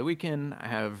bit over the weekend. I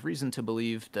have reason to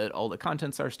believe that all the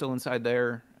contents are still inside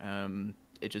there.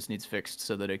 It just needs fixed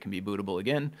so that it can be bootable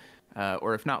again.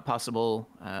 Or if not possible,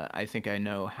 I think I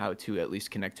know how to at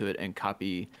least connect to it and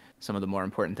copy some of the more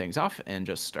important things off and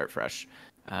just start fresh.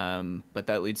 But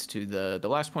that leads to the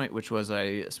last point, which was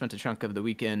I spent a chunk of the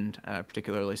weekend,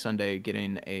 particularly Sunday,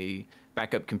 getting a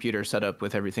backup computer set up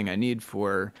with everything I need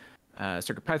for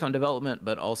CircuitPython development,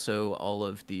 but also all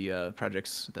of the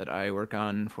projects that I work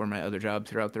on for my other job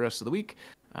throughout the rest of the week.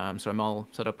 So I'm all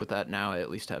set up with that now. I at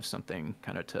least have something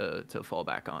kind of to fall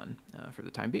back on for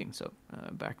the time being. So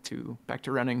back to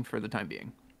running for the time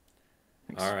being.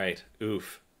 Thanks. All right.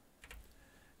 Oof.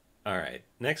 All right.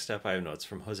 Next up, I have notes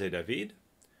from Jose David,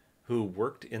 who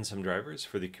worked in some drivers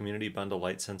for the Community Bundle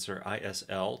Light Sensor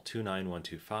ISL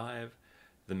 29125,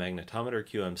 the Magnetometer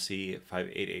QMC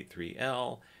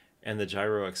 5883L, and the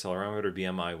Gyro Accelerometer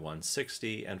BMI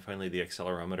 160, and finally the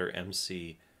Accelerometer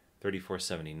MC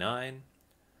 3479.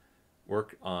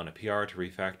 Worked on a PR to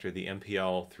refactor the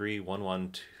MPL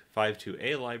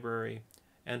 31152A library,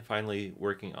 and finally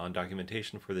working on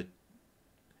documentation for the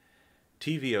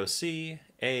TVOC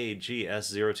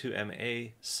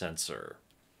AGS02MA sensor.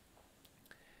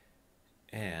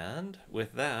 And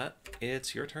with that,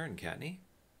 it's your turn, Kattni.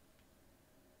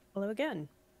 Hello again.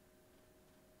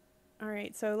 All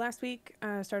right, so last week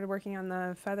I started working on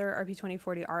the Feather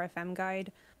RP2040 RFM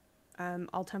guide.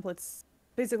 All templates,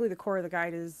 basically the core of the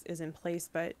guide is in place,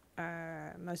 but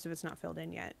most of it's not filled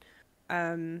in yet.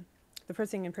 The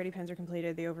printing and pretty pens are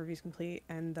completed, the overview is complete,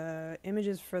 and the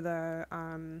images for the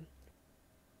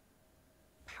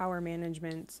power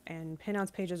management and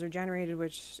pinouts pages are generated,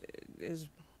 which is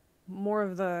more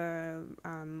of the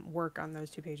work on those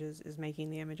two pages is making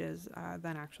the images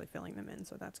than actually filling them in,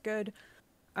 so that's good.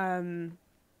 Again,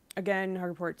 hard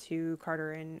report to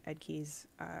Carter and Ed Keys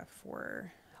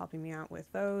for helping me out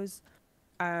with those.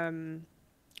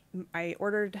 I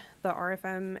ordered the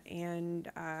RFM and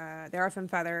the RFM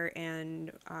Feather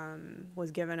and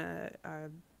was given a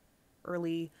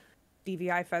early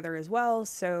DVI Feather as well,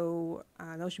 so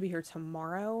those should be here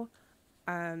tomorrow.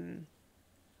 And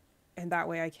that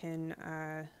way I can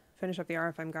finish up the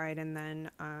RFM guide, and then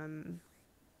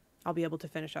I'll be able to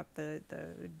finish up the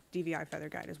DVI Feather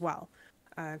guide as well,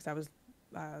 because I was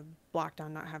blocked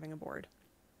on not having a board.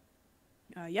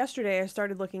 Yesterday I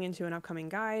started looking into an upcoming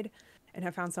guide and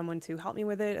have found someone to help me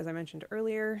with it, as I mentioned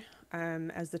earlier,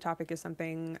 as the topic is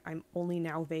something I'm only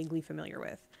now vaguely familiar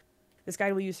with. This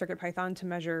guide will use CircuitPython to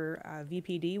measure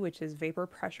VPD, which is vapor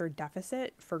pressure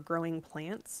deficit, for growing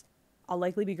plants. I'll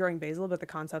likely be growing basil, but the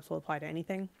concepts will apply to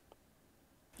anything.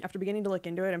 After beginning to look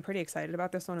into it, I'm pretty excited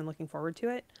about this one and looking forward to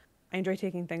it. I enjoy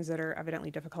taking things that are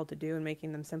evidently difficult to do and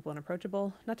making them simple and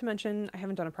approachable. Not to mention, I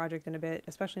haven't done a project in a bit,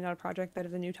 especially not a project that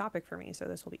is a new topic for me, so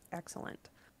this will be excellent.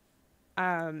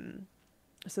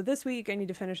 So this week, I need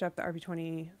to finish up the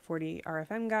RP2040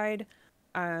 RFM guide.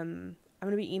 I'm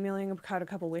going to be emailing out a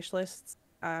couple wish list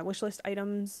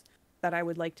items that I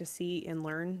would like to see and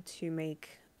learn to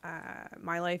make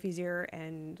my life easier,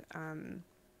 and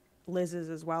Liz's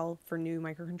as well, for new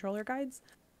microcontroller guides.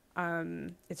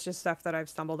 It's just stuff that I've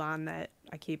stumbled on that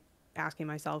I keep asking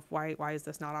myself, why is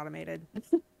this not automated?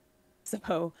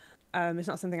 So it's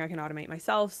not something I can automate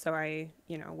myself, so I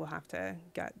will have to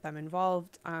get them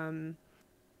involved.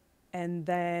 And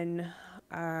then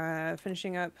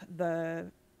finishing up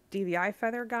the DVI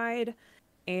Feather guide,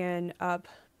 and up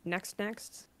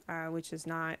next, which is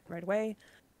not right away,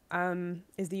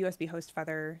 is the USB host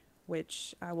Feather,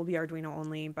 which will be Arduino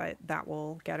only, but that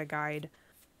will get a guide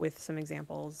with some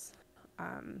examples,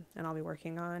 and I'll be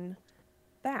working on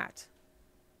that.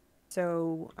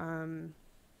 So I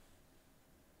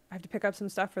have to pick up some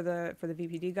stuff for the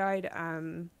VPD guide,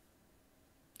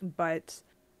 but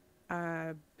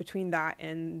between that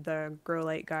and the Grow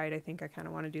Light guide, I think I kind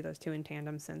of want to do those two in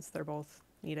tandem, since they're both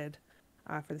needed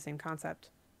for the same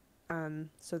concept.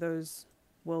 So those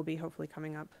will be hopefully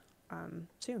coming up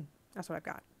soon. That's what I've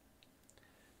got.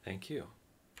 Thank you.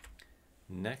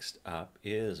 Next up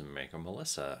is Maker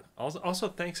Melissa. Also,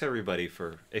 thanks everybody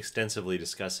for extensively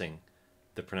discussing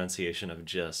the pronunciation of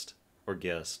gist or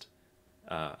gist.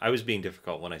 I was being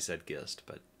difficult when I said gist,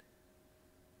 but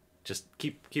just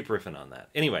keep riffing on that.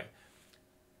 Anyway,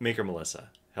 Maker Melissa,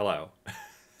 hello.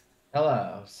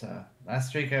 Hello. So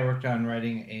last week I worked on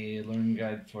writing a learn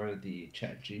guide for the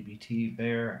ChatGPT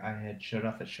bear I had showed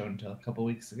off at Show and Tell a couple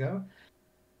weeks ago.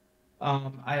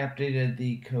 I updated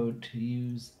the code to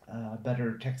use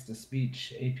better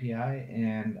text-to-speech API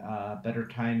and better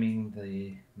timing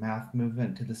the mouth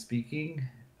movement to the speaking.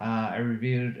 I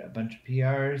reviewed a bunch of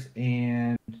PRs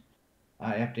and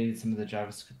I updated some of the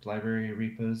JavaScript library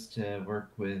repos to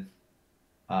work with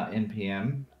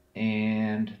NPM.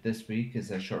 And this week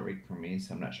is a short week for me,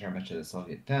 so I'm not sure how much of this I'll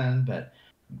get done, but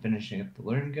I'm finishing up the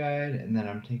Learn Guide, and then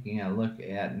I'm taking a look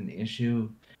at an issue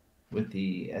with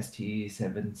the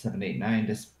STE7789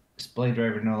 display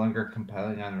driver no longer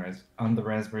compiling on the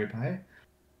Raspberry Pi.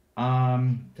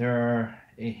 There are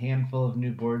a handful of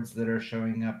new boards that are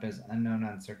showing up as unknown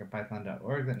on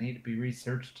CircuitPython.org that need to be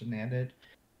researched and added,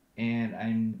 and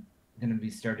I'm going to be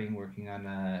starting working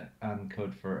on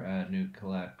code for a new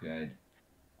collab guide.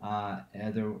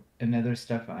 Other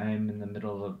stuff, I'm in the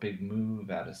middle of a big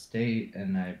move out of state,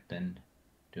 and I've been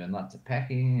doing lots of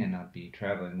packing, and I'll be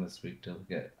traveling this week to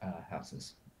look at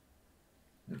houses.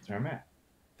 That's where I'm at.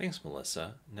 Thanks,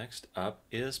 Melissa. Next up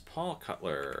is Paul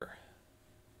Cutler.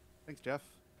 Thanks, Jeff.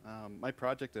 My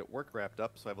project at work wrapped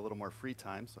up, so I have a little more free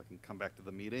time, so I can come back to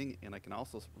the meeting, and I can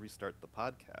also restart the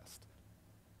podcast.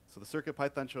 So the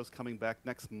CircuitPython show is coming back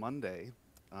next Monday.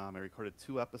 I recorded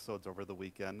 2 episodes over the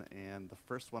weekend, and the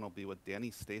first one will be with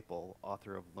Danny Staple,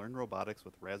 author of Learn Robotics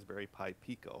with Raspberry Pi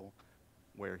Pico,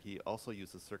 where he also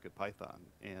uses CircuitPython.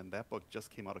 And that book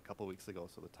just came out a couple weeks ago,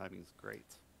 so the timing's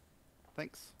great.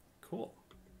 Thanks. Cool.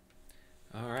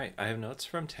 All right, I have notes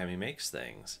from Tammy Makes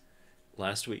Things.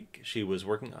 Last week, she was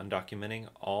working on documenting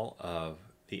all of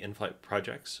the in-flight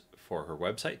projects for her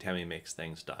website,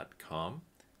 tammymakesthings.com.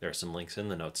 There are some links in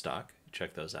the notes doc.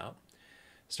 Check those out.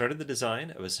 Started the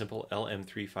design of a simple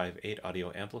LM358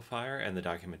 audio amplifier and the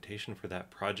documentation for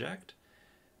that project.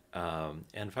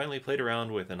 And finally played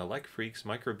around with an ElecFreaks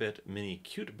Microbit Mini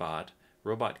CuteBot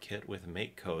robot kit with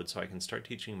make code so I can start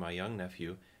teaching my young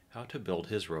nephew how to build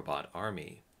his robot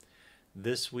army.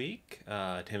 This week,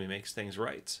 Tammy Makes Things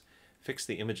writes, fix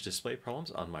the image display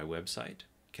problems on my website,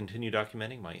 continue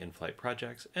documenting my in-flight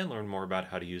projects, and learn more about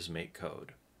how to use make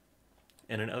code.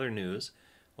 And in other news,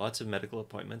 lots of medical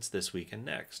appointments this week and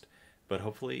next, but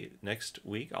hopefully next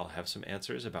week I'll have some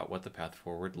answers about what the path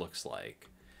forward looks like.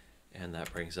 And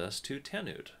that brings us to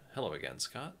Tanut. Hello again,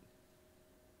 Scott.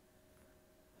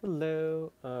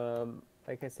 Hello.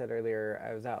 Like I said earlier,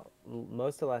 I was out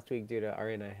most of last week due to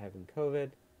Ari and I having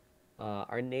COVID.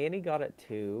 Our nanny got it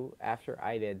too after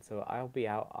I did, so I'll be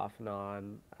out off and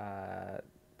on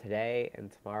today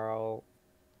and tomorrow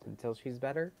until she's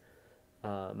better.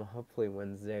 Hopefully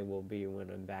Wednesday will be when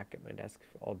I'm back at my desk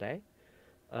all day.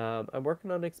 I'm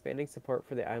working on expanding support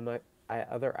for the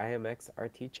other IMX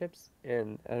RT chips,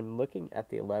 and I'm looking at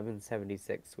the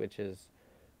 1176, which is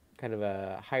kind of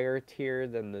a higher tier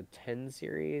than the 10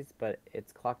 series, but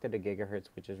it's clocked at a gigahertz,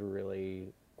 which is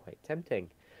really quite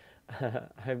tempting.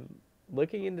 I'm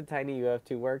looking into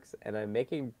TinyUF2 Works, and I'm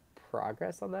making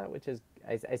progress on that, which is,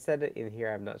 I said it in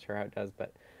here, I'm not sure how it does,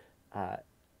 but I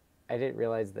didn't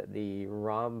realize that the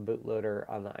ROM bootloader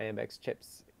on the IMX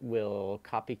chips will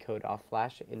copy code off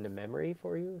flash into memory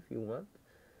for you if you want.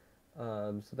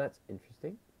 So that's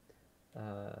interesting.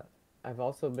 I've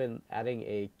also been adding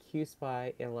a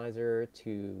QSpy analyzer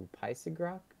to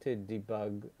PySigrok to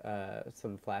debug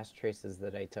some flash traces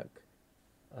that I took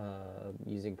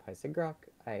using PySigrok.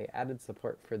 I added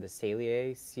support for the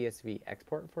Salier CSV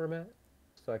export format,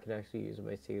 so I can actually use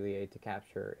my Salier to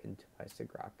capture into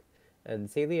PySigrok. And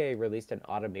Salier released an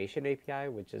automation API,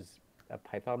 which is a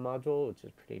Python module, which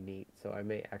is pretty neat. So I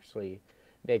may actually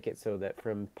make it so that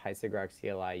from PySigrok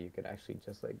CLI, you could actually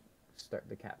just like start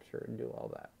the capture and do all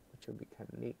that, which would be kind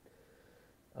of neat.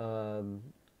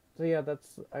 So yeah,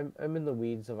 I'm in the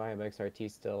weeds of IMX RT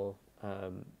still.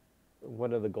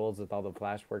 One of the goals with all the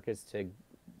flash work is to,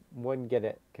 one, get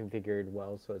it configured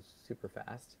well so it's super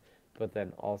fast, but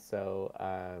then also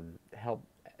help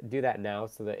do that now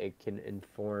so that it can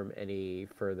inform any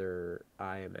further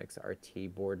IMX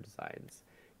RT board designs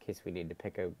in case we need to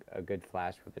pick a good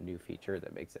flash with a new feature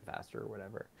that makes it faster or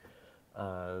whatever.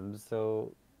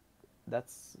 So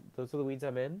those are the weeds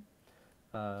I'm in.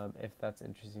 If that's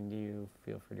interesting to you,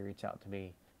 feel free to reach out to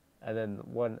me. And then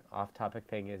one off-topic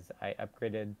thing is I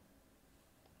upgraded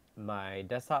my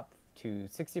desktop to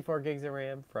 64 gigs of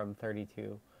RAM from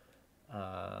 32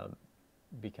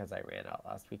 because I ran out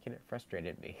last week and it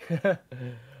frustrated me.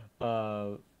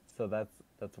 So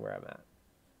that's where I'm at.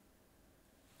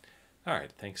 All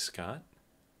right, thanks, Scott.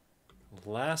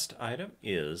 Last item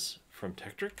is from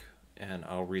Tektric, and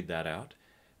I'll read that out.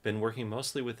 Been working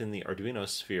mostly within the Arduino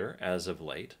sphere as of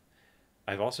late.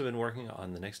 I've also been working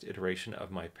on the next iteration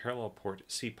of my parallel port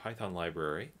CPython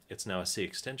library. It's now a C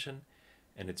extension,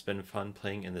 and it's been fun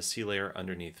playing in the C layer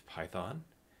underneath Python.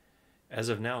 As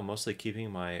of now, mostly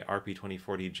keeping my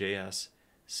RP2040JS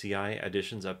CI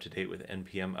additions up to date with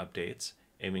NPM updates,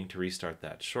 aiming to restart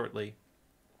that shortly.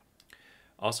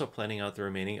 Also planning out the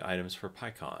remaining items for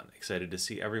PyCon. Excited to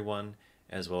see everyone,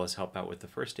 as well as help out with the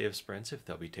first day of sprints if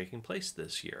they'll be taking place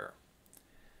this year.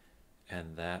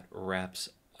 And that wraps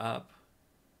up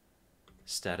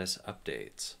status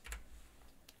updates.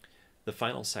 The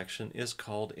final section is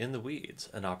called In the Weeds,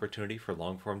 an opportunity for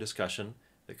long-form discussion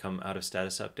that come out of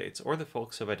status updates or the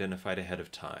folks have identified ahead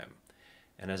of time.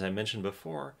 And as I mentioned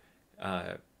before,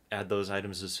 add those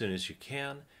items as soon as you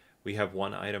can. We have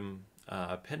one item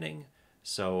pending,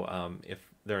 so if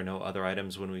there are no other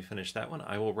items when we finish that one,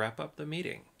 I will wrap up the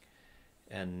meeting.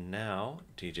 And now,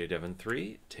 DJ Devon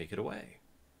 3, take it away.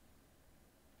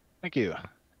 Thank you.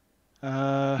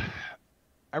 I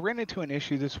ran into an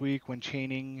issue this week when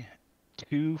chaining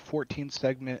two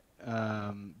 14-segment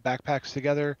backpacks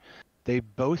together. They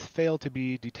both failed to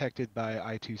be detected by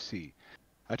I2C.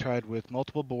 I tried with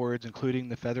multiple boards, including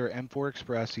the Feather M4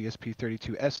 Express,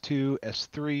 ESP32S2,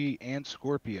 S3, and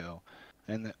Scorpio.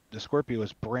 And the Scorpio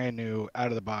was brand new, out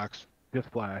of the box, just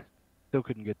flash. Still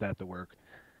couldn't get that to work.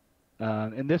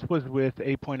 And this was with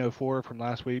 8.04 from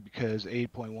last week because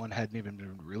 8.1 hadn't even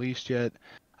been released yet.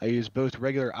 I used both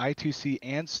regular I2C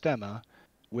and Stemma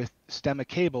with Stemma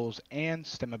cables and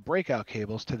Stemma breakout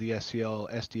cables to the SCL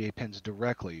SDA pins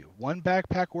directly. One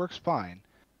backpack works fine.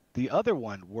 The other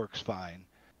one works fine,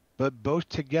 but both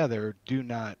together do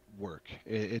not work.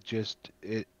 I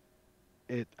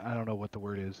don't know what the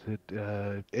word is.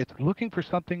 It's looking for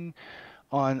something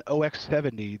on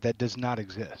OX70 that does not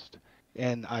exist.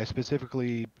 And I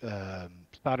specifically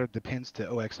soldered the pins to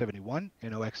OX71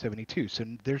 and OX72, so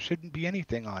there shouldn't be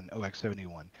anything on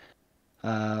OX71.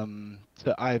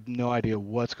 So I have no idea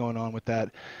what's going on with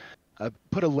that. I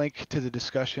put a link to the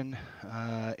discussion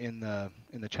in the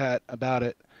chat about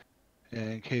it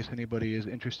in case anybody is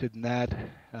interested in that.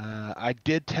 I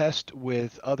did test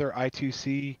with other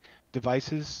I2C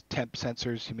devices, temp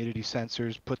sensors, humidity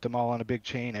sensors, put them all on a big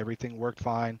chain. Everything worked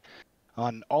fine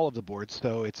on all of the boards.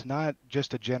 So it's not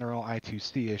just a general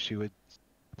I2C issue. It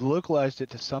localized it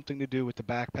to something to do with the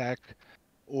backpack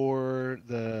or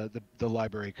the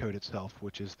library code itself,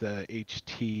 which is the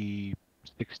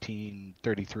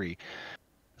HT1633.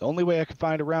 The only way I could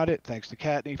find around it, thanks to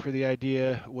Kattni for the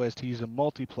idea, was to use a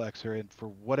multiplexer, and for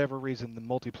whatever reason, the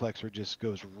multiplexer just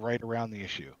goes right around the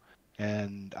issue.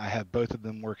 And I have both of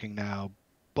them working now,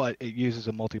 but it uses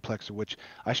a multiplexer, which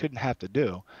I shouldn't have to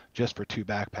do just for two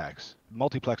backpacks.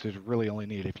 Multiplexers really only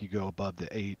need if you go above the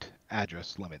 8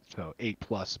 address limit, so 8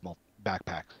 plus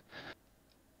backpacks.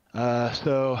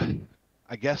 So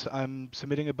I guess I'm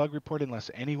submitting a bug report unless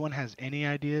anyone has any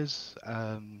ideas.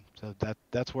 So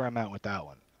that's where I'm at with that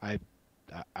one. I've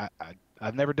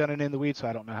never done it in the weeds, so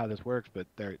I don't know how this works, but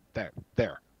there.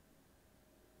 That's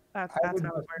I how would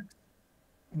it works.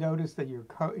 notice that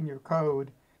in your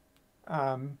code,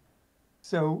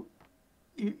 so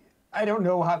I don't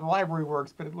know how the library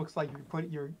works, but it looks like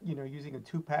you're using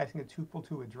passing a tuple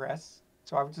to address.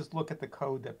 So I would just look at the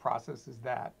code that processes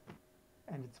that,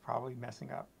 and it's probably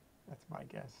messing up. That's my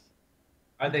guess.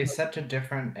 Are they set to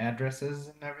different addresses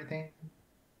and everything?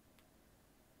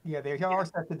 Yeah, they are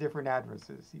set to different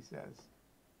addresses, he says.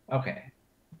 Okay.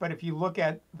 But if you look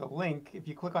at the link, if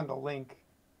you click on the link,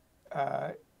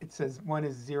 it says one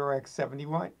is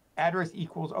 0x71, address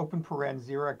equals open paren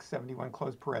 0x71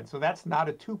 close paren. So that's not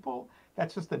a tuple.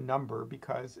 That's just a number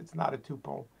because it's not a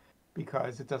tuple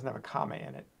because it doesn't have a comma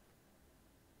in it.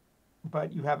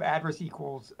 But you have address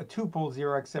equals a tuple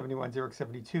 0x71,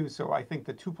 0x72. So I think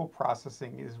the tuple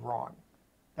processing is wrong.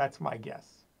 That's my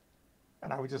guess.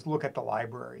 And I would just look at the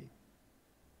library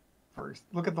first.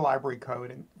 Look at the library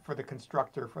code and for the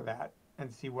constructor for that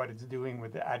and see what it's doing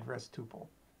with the address tuple.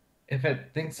 If it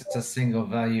thinks it's a single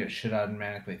value, it should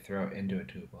automatically throw it into a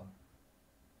tuple.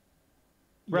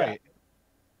 Right.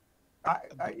 Yeah.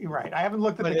 You're right. I haven't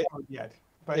looked at the code yet.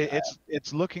 But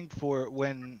it's looking for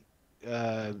when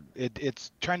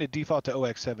it's trying to default to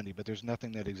OX70, but there's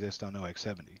nothing that exists on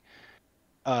OX70.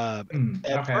 At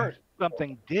Okay. first,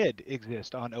 something did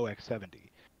exist on OX70,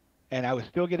 and I was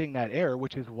still getting that error,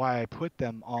 which is why I put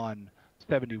them on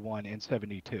 71 and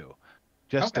 72,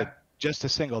 just Okay. to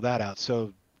single that out.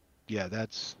 So yeah,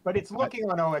 that's But it's looking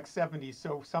on OX70,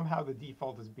 so somehow the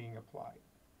default is being applied.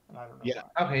 And I don't know yeah.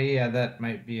 why. Okay, yeah, that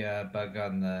might be a bug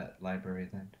on the library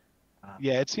then.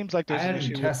 Yeah, it seems like I there's an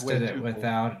hadn't issue tested with it tuple.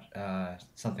 without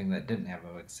something that didn't have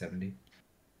OX70.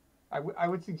 I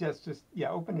would suggest just, yeah,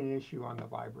 open an issue on the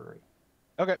library.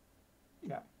 Okay.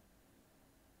 Yeah.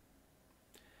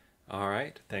 All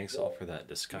right. Thanks all for that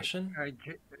discussion.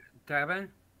 Devin,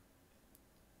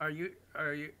 are you?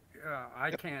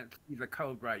 I can't see the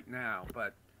code right now,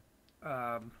 but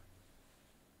I'm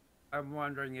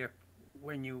wondering if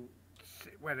when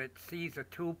it sees a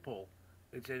tuple,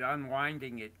 is it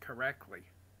unwinding it correctly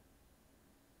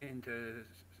into?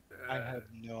 I have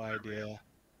no idea.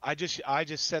 I just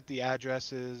set the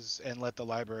addresses and let the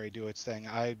library do its thing.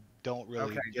 I don't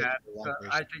really Okay, get the library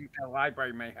I think the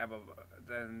library may have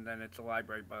then it's a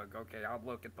library bug. Okay, I'll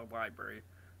look at the library,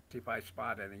 see if I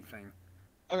spot anything.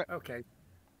 Okay. Okay.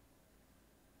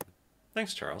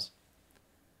 Thanks, Charles.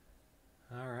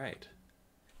 All right.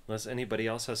 Unless anybody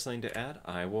else has something to add,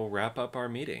 I will wrap up our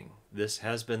meeting. This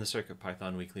has been the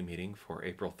CircuitPython weekly meeting for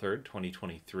April 3rd,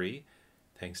 2023.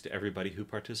 Thanks to everybody who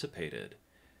participated.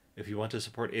 If you want to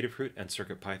support Adafruit and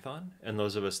CircuitPython, and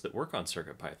those of us that work on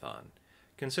CircuitPython,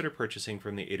 consider purchasing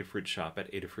from the Adafruit shop at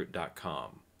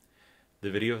adafruit.com.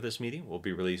 The video of this meeting will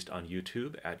be released on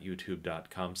YouTube at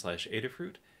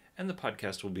youtube.com/Adafruit, and the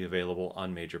podcast will be available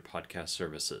on major podcast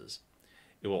services.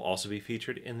 It will also be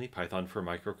featured in the Python for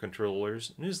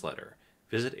Microcontrollers newsletter.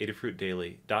 Visit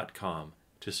adafruitdaily.com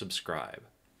to subscribe.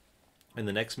 And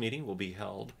the next meeting will be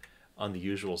held on the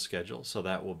usual schedule, so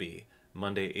that will be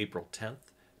Monday, April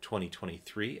 10th,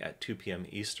 2023 at 2 p.m.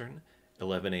 Eastern,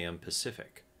 11 a.m.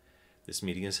 Pacific. This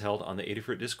meeting is held on the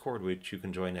Adafruit Discord, which you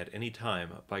can join at any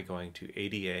time by going to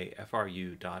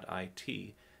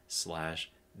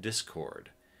adafru.it/discord.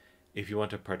 If you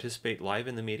want to participate live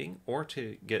in the meeting or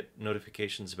to get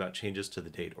notifications about changes to the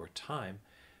date or time,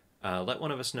 let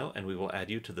one of us know and we will add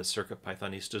you to the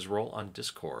CircuitPythonistas role on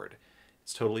Discord.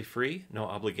 It's totally free, no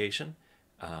obligation,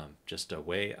 just a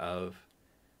way of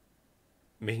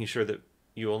making sure that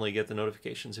you only get the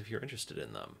notifications if you're interested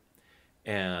in them.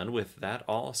 And with that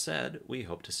all said, we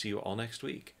hope to see you all next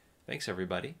week. Thanks,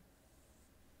 everybody.